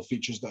have all the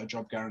features that a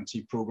job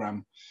guarantee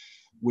program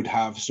would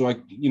have. So I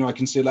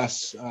can say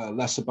less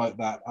about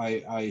that,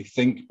 I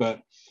think,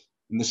 but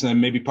and this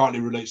then maybe partly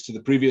relates to the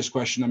previous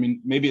question. I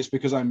mean, maybe it's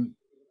because I'm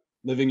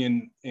living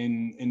in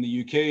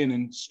the UK and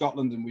in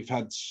Scotland, and we've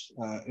had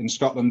in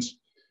Scotland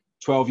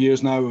 12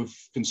 years now of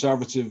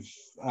Conservative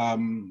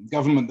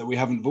government that we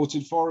haven't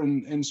voted for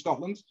in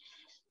Scotland.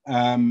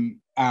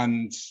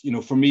 And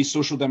for me,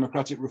 social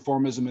democratic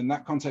reformism in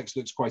that context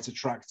looks quite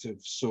attractive.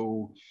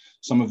 So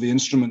some of the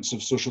instruments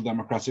of social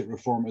democratic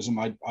reformism,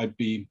 I'd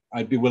be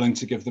willing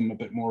to give them a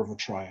bit more of a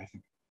try, I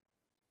think.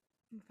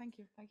 Thank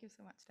you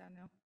so much,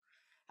 Daniel.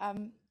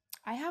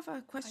 I have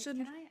a question.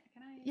 Can I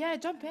Yeah,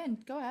 jump in.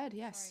 Go ahead.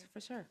 Yes, Sorry.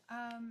 for sure.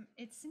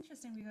 It's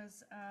interesting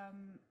because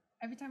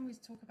every time we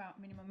talk about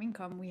minimum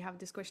income, we have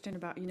this question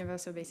about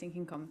universal basic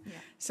income. Yeah.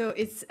 So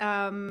it's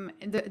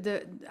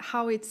the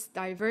how it's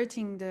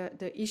diverting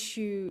the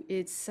issue.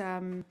 It's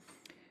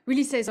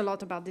really says a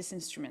lot about this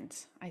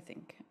instrument, I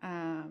think.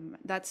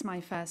 That's my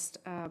first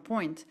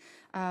point.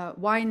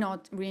 Why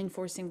not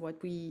reinforcing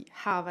what we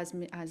have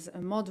as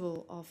a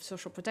model of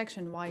social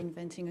protection? Why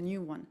inventing a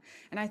new one?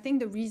 And I think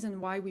the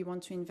reason why we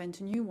want to invent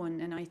a new one,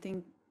 and I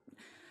think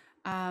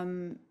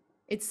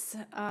it's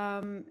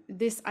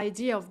this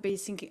idea of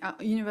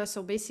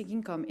universal basic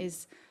income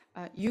is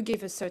you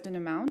give a certain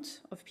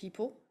amount of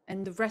people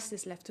and the rest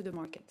is left to the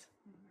market.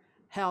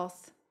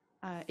 Health,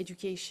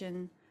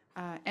 education,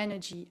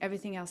 energy,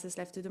 everything else is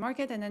left to the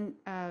market, and then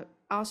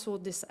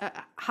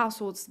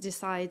households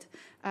decide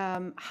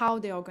how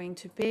they are going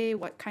to pay,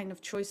 what kind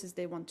of choices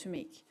they want to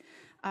make.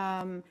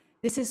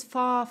 This is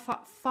far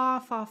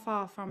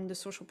from the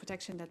social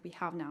protection that we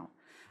have now.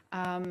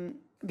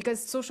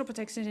 Because social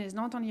protection is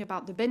not only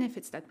about the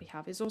benefits that we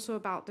have, it's also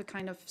about the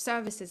kind of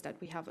services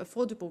that we have,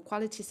 affordable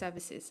quality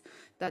services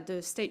that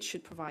the state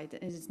should provide,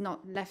 and is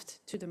not left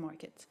to the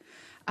market.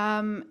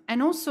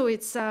 And also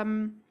it's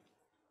the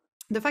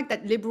fact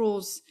that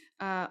liberals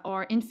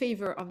are in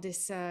favor of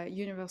this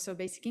universal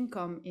basic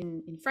income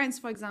in France,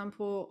 for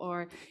example,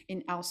 or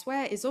in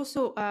elsewhere, is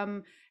also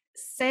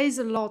says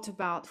a lot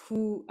about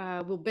who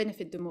will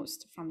benefit the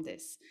most from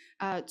this.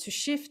 To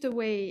shift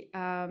away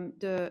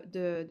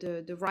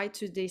the right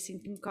to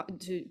basic income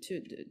to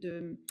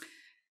the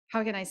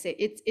how can I say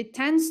it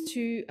tends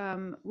to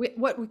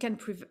what we can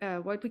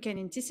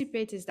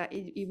anticipate is that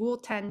it will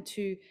tend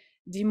to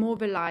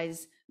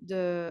demobilize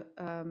the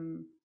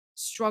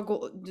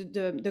struggle,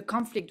 the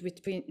conflict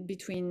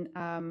between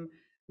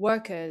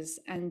workers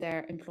and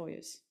their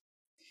employers,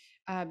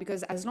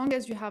 because as long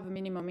as you have a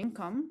minimum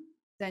income,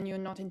 then you're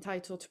not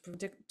entitled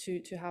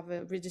to have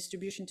a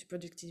redistribution to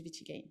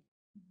productivity gain.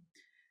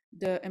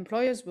 The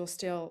employers will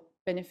still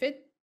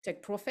benefit,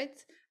 take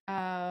profit,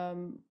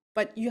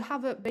 but you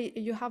have a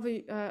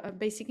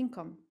basic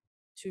income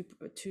to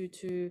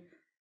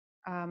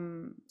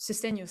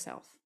sustain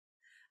yourself.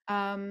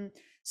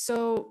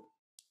 So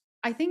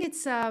I think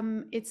it's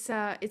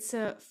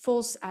a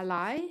false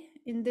ally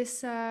in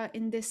this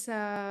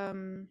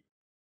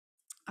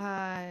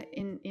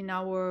in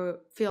our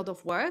field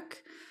of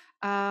work.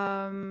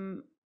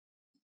 And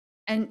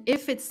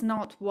if it's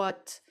not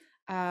what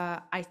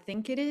I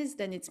think it is,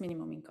 then it's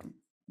minimum income.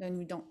 Then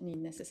we don't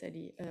need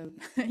necessarily a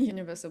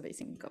universal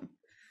basic income.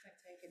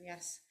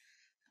 Yes.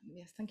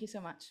 Yes, thank you so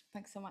much.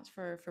 Thanks so much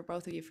for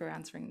both of you for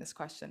answering this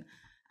question.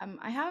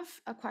 I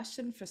have a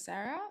question for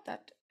Sarah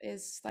that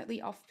is slightly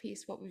off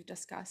piece what we've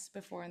discussed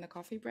before in the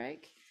coffee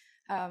break,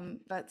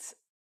 but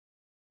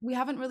we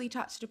haven't really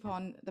touched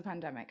upon the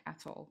pandemic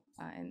at all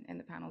in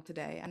the panel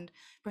today, and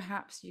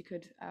perhaps you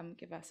could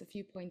give us a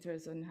few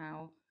pointers on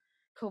how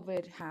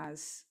COVID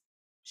has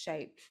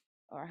shaped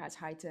or has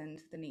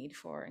heightened the need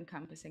for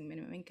encompassing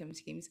minimum income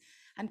schemes,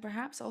 and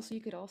perhaps also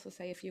you could also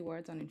say a few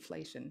words on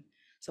inflation.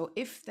 So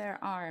if there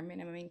are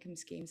minimum income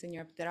schemes in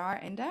Europe that are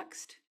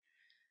indexed,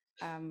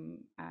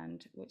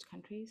 and which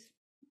countries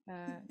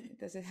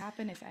does it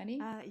happen, if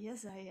any?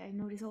 Yes, I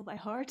know this all by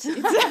heart.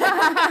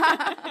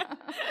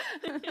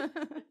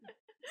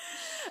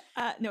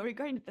 No,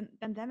 regarding the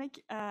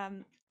pandemic,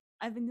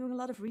 I've been doing a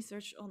lot of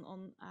research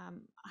on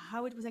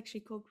how it was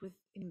actually coped with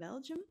in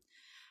Belgium.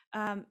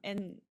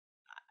 And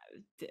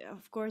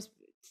of course,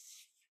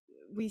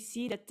 we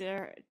see that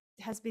there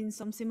has been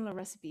some similar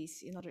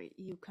recipes in other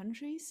EU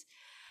countries.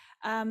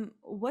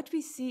 What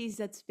we see is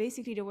that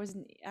basically there was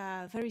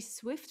a very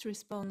swift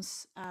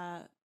response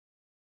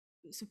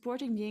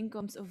supporting the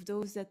incomes of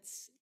those that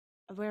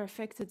were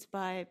affected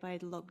by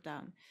the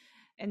lockdown.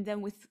 And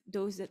then with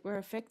those that were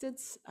affected,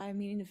 I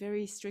mean in a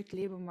very strict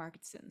labor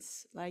market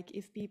sense. Like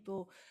if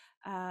people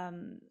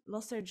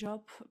lost their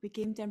job,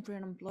 became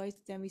temporarily unemployed,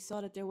 then we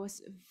saw that there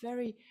was a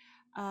very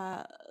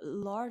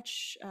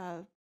large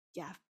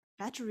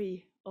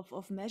battery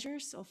of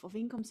measures of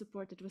income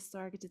support that was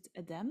targeted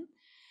at them,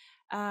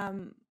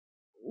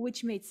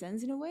 which made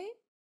sense in a way,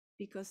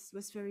 because it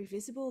was very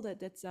visible that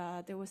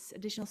there was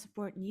additional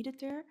support needed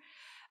there.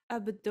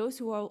 But those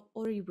who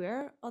already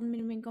were on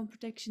minimum income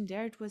protection,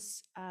 there it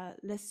was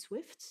less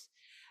swift.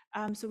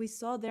 So we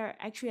saw there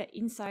actually that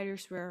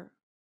insiders were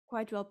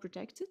quite well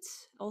protected.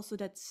 Also,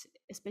 that's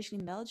especially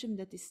in Belgium,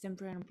 that this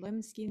temporary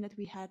unemployment scheme that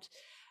we had,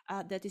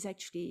 that is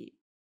actually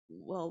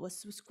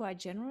was quite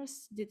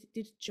generous, did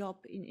a job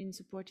in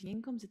supporting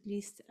incomes, at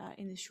least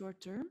in the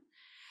short term.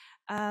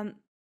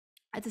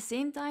 At the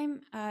same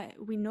time,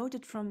 we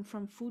noted from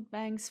food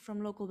banks,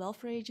 from local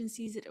welfare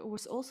agencies, that there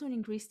was also an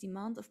increased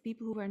demand of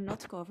people who were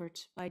not covered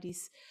by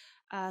these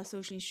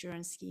social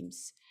insurance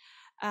schemes.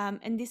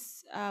 And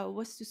this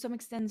was to some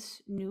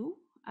extent new.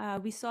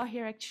 We saw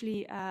here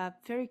actually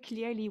very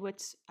clearly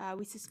what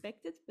we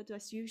suspected, but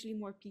was usually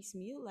more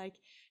piecemeal, like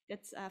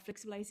that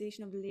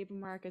flexibilization of the labor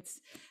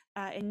markets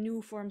and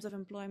new forms of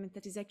employment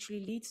that is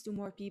actually leads to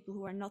more people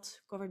who are not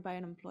covered by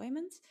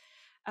unemployment.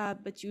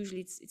 But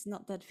usually it's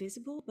not that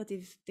visible. But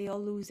if they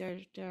all lose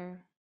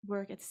their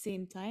work at the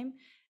same time,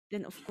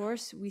 then of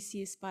course we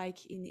see a spike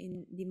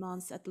in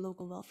demands at the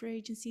local welfare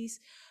agencies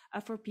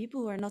for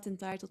people who are not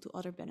entitled to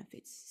other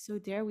benefits. So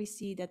there we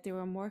see that there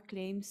were more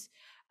claims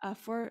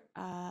for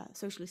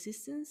social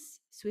assistance,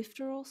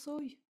 swifter also.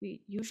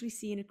 We usually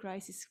see in a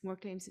crisis more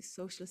claims of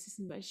social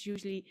assistance, but it's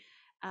usually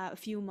a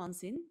few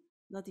months in,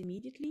 not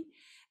immediately.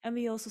 And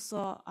we also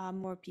saw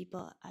more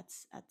people at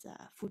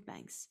food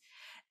banks.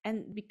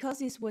 And because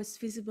this was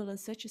visible in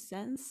such a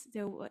sense,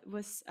 there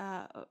was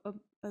a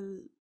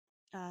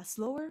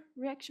slower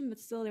reaction, but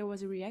still there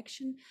was a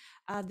reaction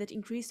that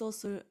increased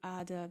also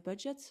the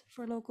budget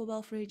for local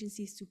welfare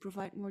agencies to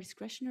provide more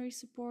discretionary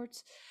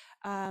support.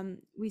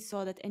 We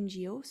saw that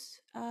NGOs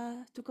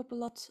took up a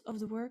lot of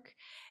the work.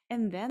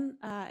 And then,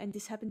 and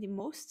this happened in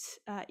most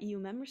EU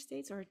member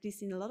states, or at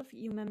least in a lot of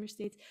EU member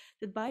states,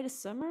 that by the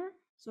summer,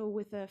 so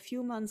with a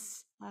few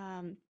months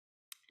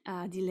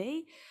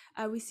delay,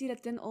 we see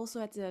that then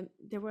also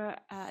there were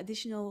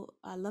additional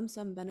lump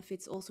sum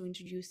benefits also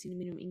introduced in the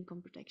minimum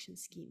income protection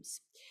schemes.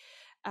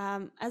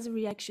 As a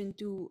reaction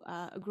to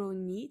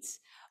growing needs,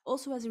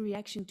 also as a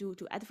reaction to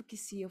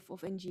advocacy of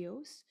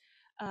NGOs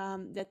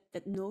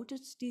that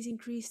noted these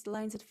increased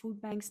lines at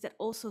food banks, that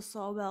also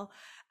saw, well,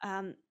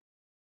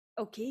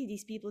 okay,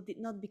 these people did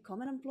not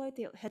become unemployed,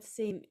 they had the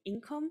same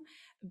income,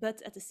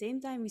 but at the same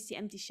time we see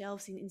empty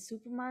shelves in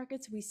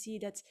supermarkets. We see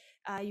that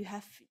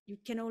you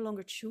can no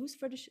longer choose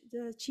for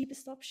the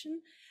cheapest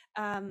option,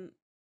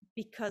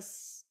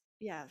 because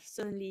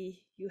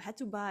suddenly you had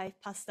to buy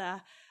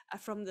pasta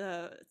from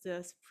the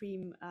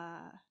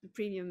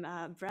premium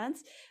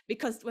brands,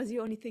 because it was the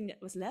only thing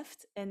that was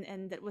left,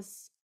 and that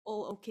was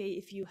all okay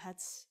if you had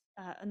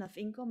enough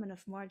income,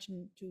 enough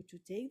margin to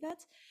take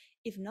that.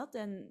 If not,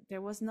 then there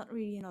was not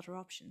really another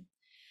option.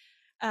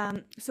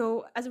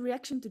 So as a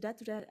reaction to that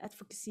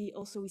advocacy,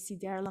 also we see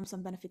their lump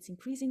sum benefits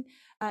increasing,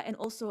 and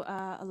also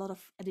a lot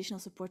of additional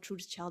support through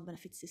the child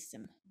benefit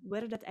system.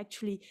 Whether that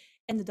actually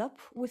ended up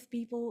with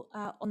people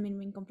on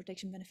minimum income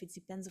protection benefits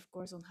depends, of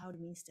course, on how the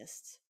means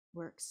test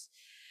works.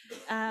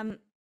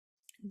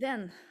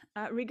 Then,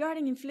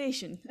 regarding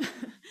inflation,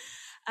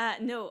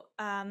 no.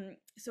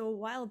 So a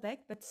while back,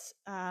 but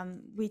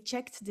we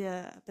checked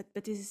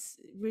but this is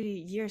really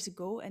years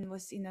ago, and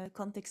was in a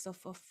context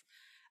of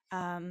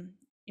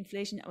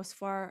inflation that was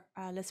far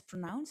less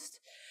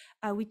pronounced.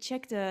 We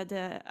checked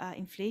the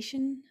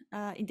inflation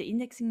in the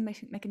indexing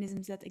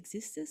mechanisms that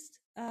existed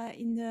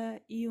in the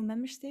EU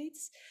member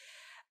states,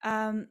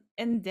 and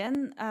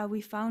then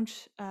we found,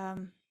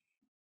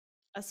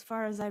 as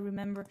far as I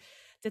remember,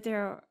 that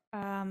there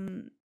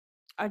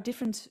are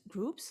different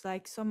groups.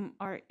 Like some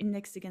are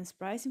indexed against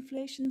price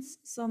inflations,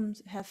 some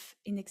have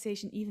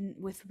indexation even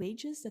with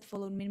wages that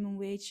follow minimum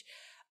wage,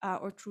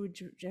 or through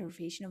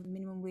derivation of the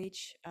minimum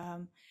wage.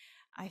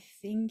 I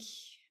think,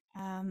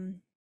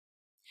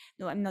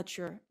 no, I'm not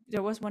sure.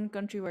 There was one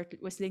country where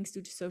it was linked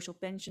to the social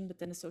pension, but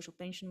then the social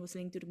pension was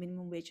linked to the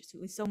minimum wage.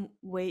 So in some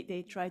way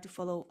they try to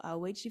follow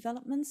wage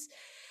developments,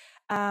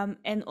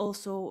 and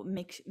also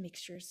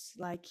mixtures,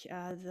 like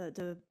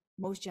the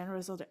most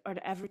generous or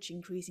the average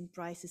increase in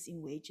prices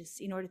in wages,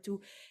 in order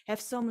to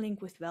have some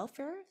link with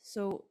welfare.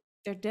 So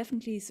there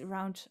definitely is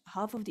around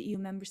half of the EU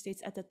member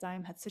states at that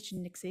time had such an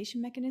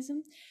indexation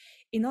mechanism.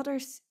 In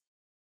others,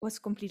 was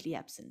completely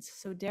absent.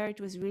 So there it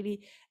was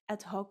really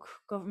ad hoc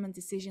government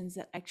decisions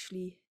that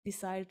actually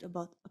decided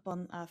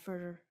upon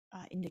further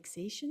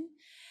indexation.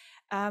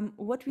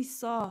 What we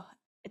saw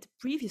at the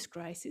previous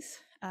crisis,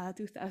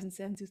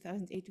 2007,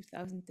 2008,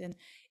 2010,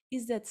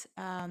 is that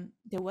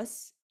there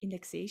was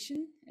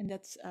indexation, and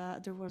that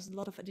there was a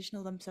lot of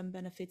additional lump sum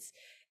benefits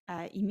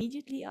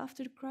immediately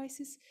after the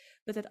crisis,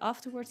 but that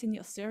afterwards in the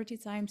austerity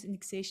times,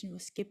 indexation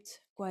was skipped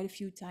quite a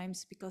few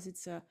times because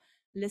it's a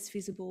less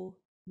visible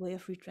way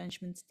of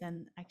retrenchment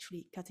than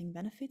actually cutting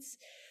benefits.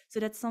 So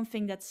that's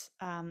something that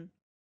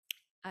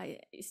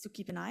is to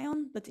keep an eye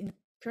on. But in the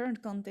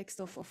current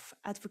context of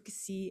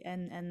advocacy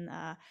and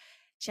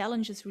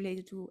challenges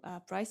related to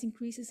price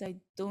increases, I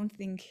don't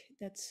think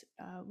that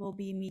will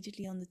be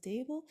immediately on the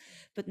table.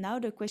 But now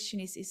the question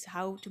is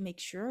how to make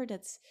sure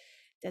that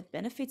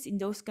benefits in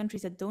those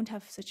countries that don't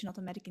have such an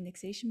automatic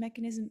indexation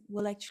mechanism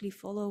will actually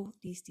follow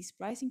these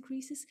price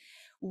increases,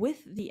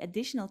 with the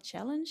additional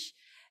challenge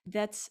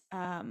that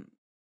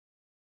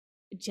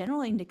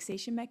general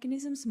indexation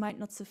mechanisms might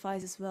not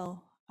suffice as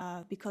well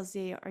because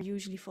they are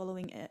usually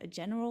following a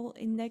general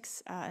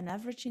index, an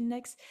average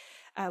index,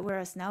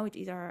 whereas now it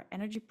either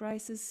energy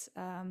prices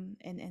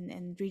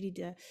and really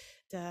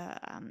the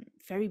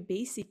very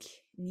basic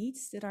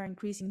needs that are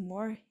increasing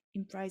more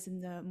in price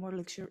and the more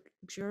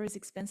luxurious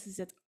expenses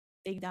that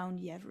take down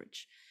the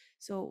average.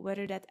 So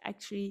whether that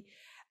actually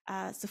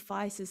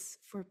suffices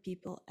for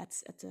people at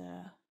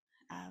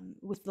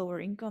with lower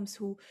incomes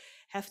who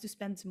have to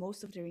spend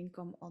most of their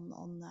income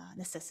on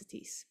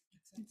necessities.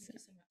 Thank you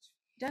so much.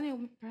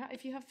 Daniel, perhaps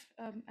if you have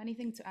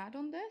anything to add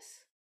on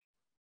this?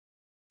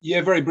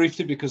 Yeah, very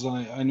briefly, because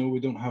I know we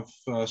don't have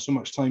so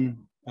much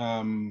time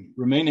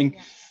remaining.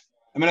 Yeah.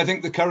 I mean, I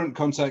think the current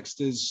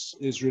context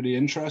is really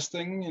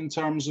interesting in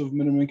terms of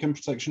minimum income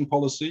protection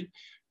policy,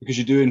 because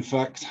you do in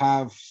fact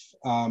have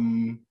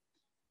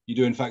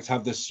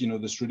this,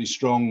 this really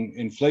strong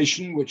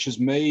inflation, which has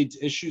made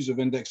issues of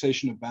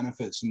indexation of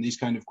benefits and these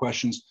kind of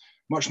questions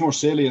much more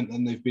salient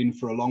than they've been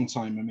for a long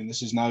time. I mean,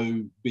 this is now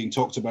being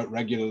talked about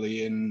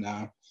regularly in,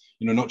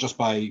 not just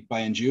by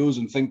NGOs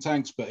and think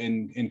tanks, but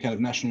in kind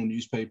of national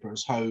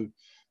newspapers, how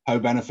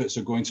benefits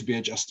are going to be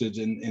adjusted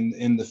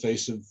in the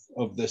face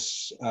of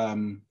this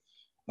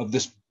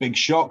big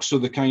shock. So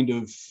the kind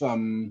of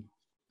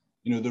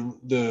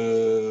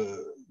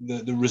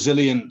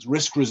the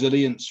risk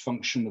resilience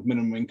function of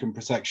minimum income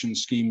protection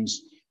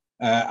schemes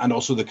and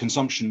also the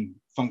consumption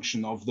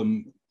function of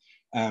them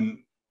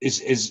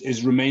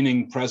is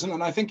remaining present.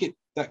 And I think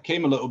that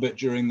came a little bit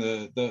during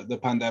the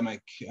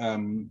pandemic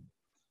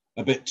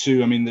a bit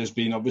too. I mean, there's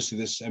been obviously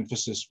this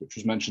emphasis, which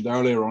was mentioned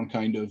earlier, on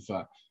kind of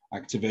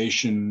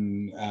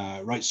activation,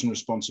 rights and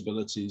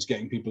responsibilities,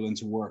 getting people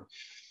into work,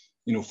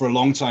 for a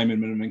long time in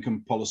minimum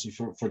income policy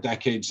for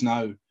decades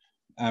now.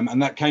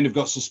 And that kind of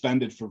got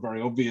suspended for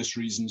very obvious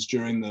reasons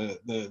during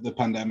the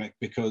pandemic,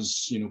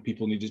 because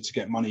people needed to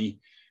get money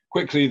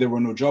quickly. There were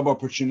no job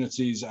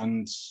opportunities,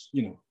 and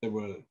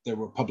there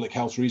were public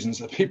health reasons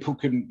that people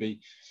couldn't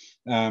be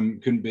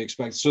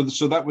expected.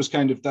 So that was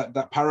kind of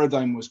that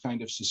paradigm was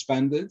kind of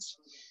suspended,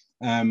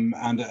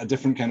 and a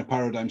different kind of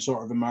paradigm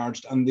sort of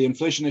emerged. And the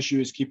inflation issue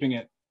is keeping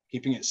it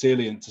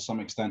salient to some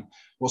extent.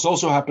 What's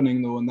also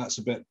happening, though, and that's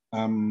a bit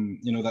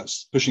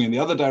that's pushing in the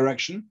other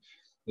direction,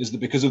 is that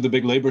because of the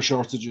big labor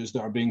shortages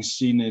that are being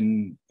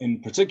seen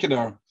in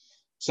particular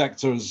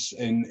sectors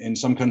in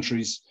some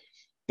countries,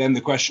 then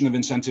the question of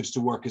incentives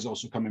to work is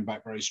also coming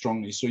back very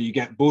strongly. So you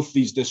get both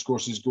these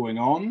discourses going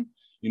on.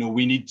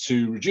 We need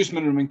to reduce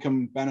minimum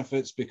income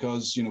benefits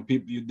because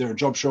there are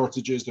job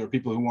shortages, there are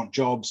people who want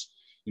jobs.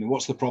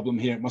 What's the problem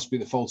here? It must be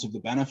the fault of the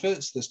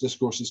benefits. This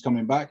discourse is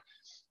coming back.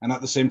 And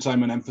at the same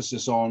time, an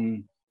emphasis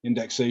on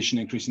indexation,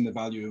 increasing the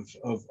value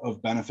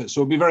of benefits.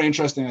 So it'll be very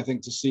interesting, I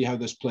think, to see how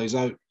this plays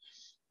out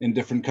in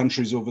different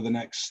countries over the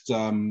next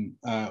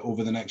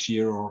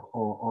year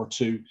or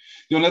two.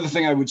 The only other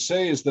thing I would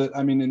say is that,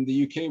 I mean, in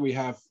the UK we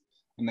have,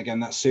 and again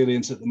that's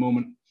salient at the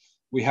moment,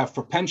 we have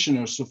for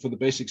pensioners, so for the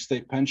basic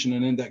state pension,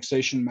 an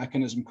indexation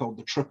mechanism called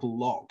the triple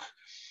lock,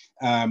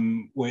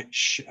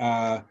 which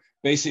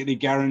basically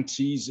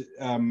guarantees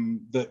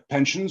that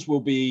pensions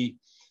will be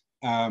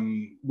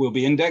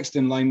indexed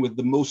in line with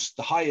the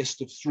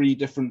highest of three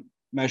different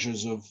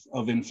measures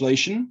of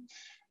inflation.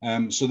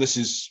 So this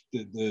is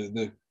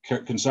the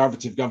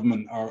Conservative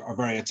government are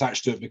very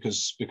attached to it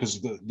because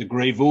the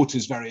grey vote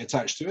is very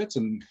attached to it,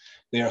 and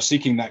they are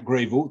seeking that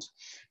grey vote.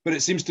 But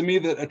it seems to me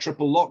that a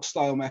triple lock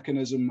style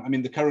mechanism, I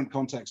mean, the current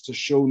context has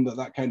shown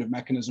that kind of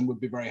mechanism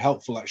would be very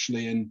helpful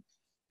actually in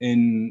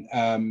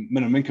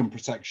minimum income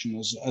protection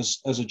as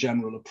a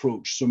general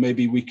approach. So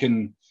maybe we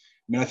can,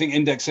 I mean, I think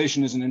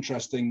indexation is an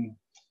interesting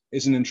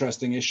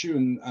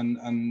issue,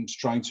 and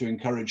trying to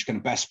encourage kind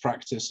of best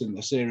practice in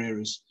this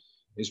area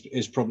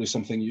is probably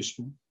something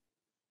useful.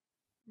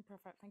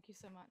 Perfect. Thank you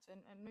so much.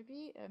 And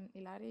maybe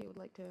Ilaria, you would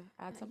like to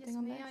add something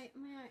on this?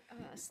 May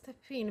I step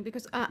in,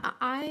 because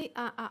I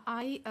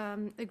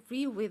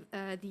agree with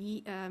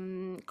the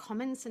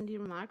comments and the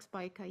remarks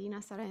by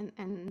Kaina, Sarah,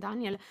 and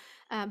Daniel.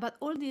 But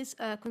all this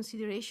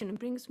consideration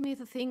brings me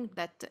to think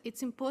that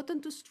it's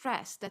important to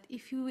stress that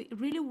if you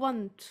really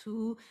want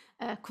to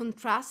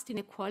contrast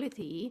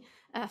inequality,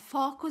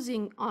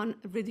 focusing on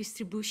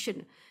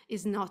redistribution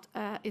is not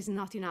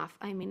enough.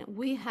 I mean,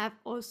 we have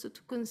also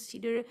to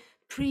consider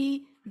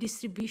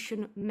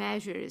pre-distribution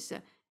measures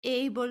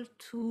able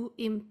to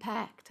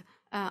impact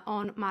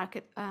on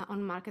market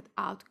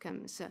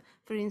outcomes.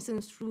 For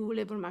instance, through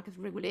labor market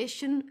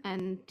regulation,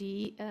 and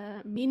the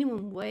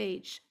minimum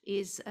wage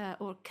is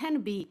or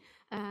can be,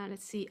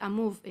 let's see, a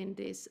move in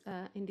this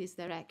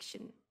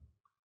direction.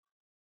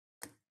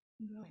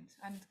 Brilliant.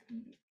 And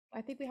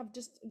I think we have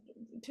just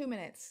 2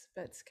 minutes,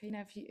 but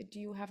Kaina, do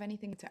you have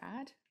anything to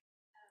add?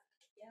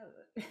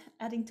 Yeah,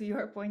 adding to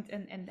your point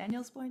and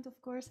Daniel's point,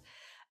 of course,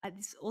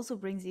 this also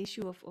brings the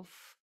issue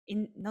of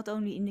not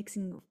only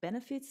indexing of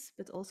benefits,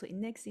 but also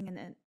indexing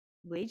and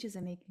wages,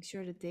 and making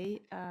sure that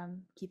they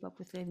keep up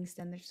with living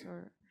standards,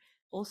 or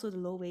also the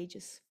low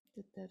wages.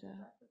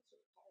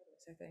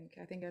 I think.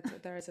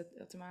 There is an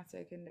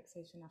automatic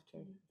indexation after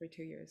every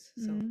 2 years.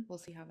 So we'll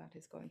see how that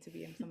is going to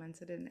be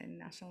implemented in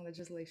national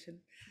legislation.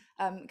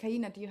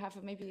 Kaina, do you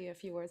have maybe a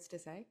few words to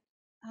say?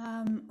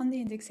 On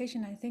the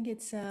indexation, I think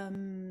it's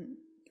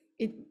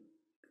it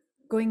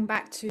going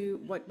back to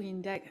what we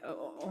index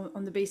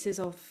on the basis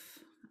of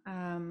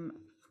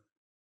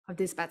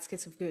these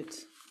baskets of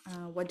goods.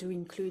 What do we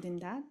include in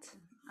that?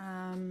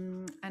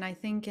 And I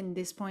think in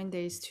this point,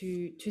 there's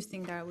two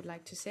things that I would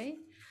like to say.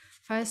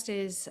 First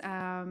is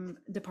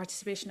the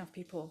participation of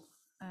people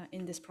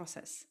in this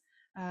process.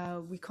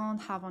 We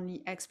can't have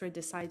only experts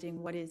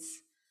deciding what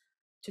is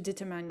to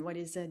determine what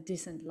is a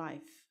decent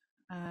life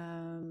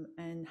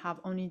and have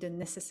only the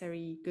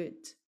necessary good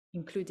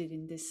included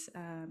in this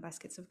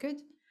baskets of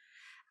good.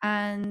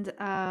 And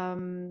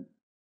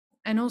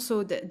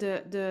also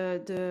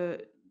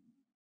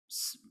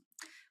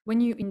when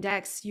you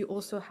index, you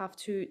also have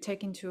to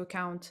take into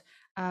account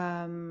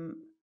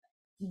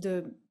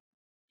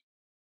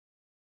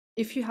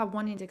if you have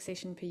one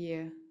indexation per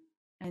year,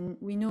 and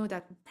we know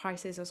that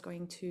prices are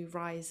going to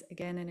rise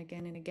again and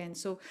again and again.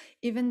 So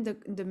even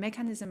the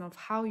mechanism of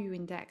how you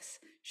index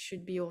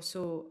should be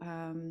also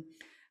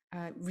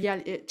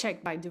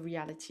checked by the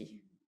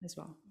reality as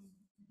well.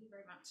 Thank you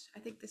very much. I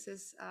think this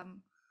is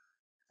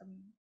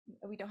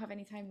we don't have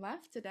any time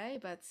left today,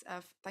 but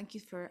thank you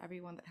for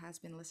everyone that has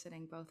been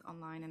listening, both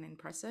online and in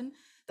person.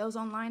 Those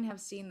online have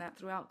seen that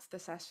throughout the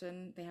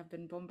session, they have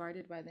been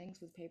bombarded by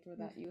links with paper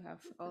that you have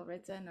all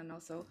written, and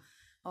also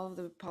all of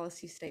the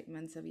policy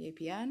statements of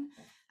EAPN.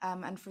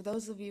 And for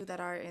those of you that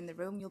are in the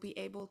room, you'll be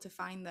able to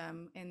find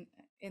them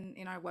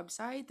in our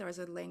website. There is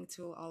a link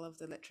to all of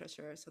the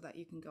literature so that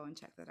you can go and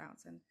check that out.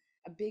 And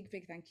a big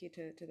thank you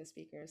to the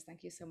speakers.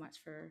 Thank you so much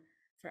for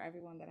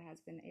everyone that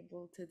has been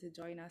able to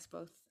join us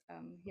both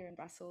here in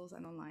Brussels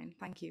and online.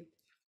 Thank you.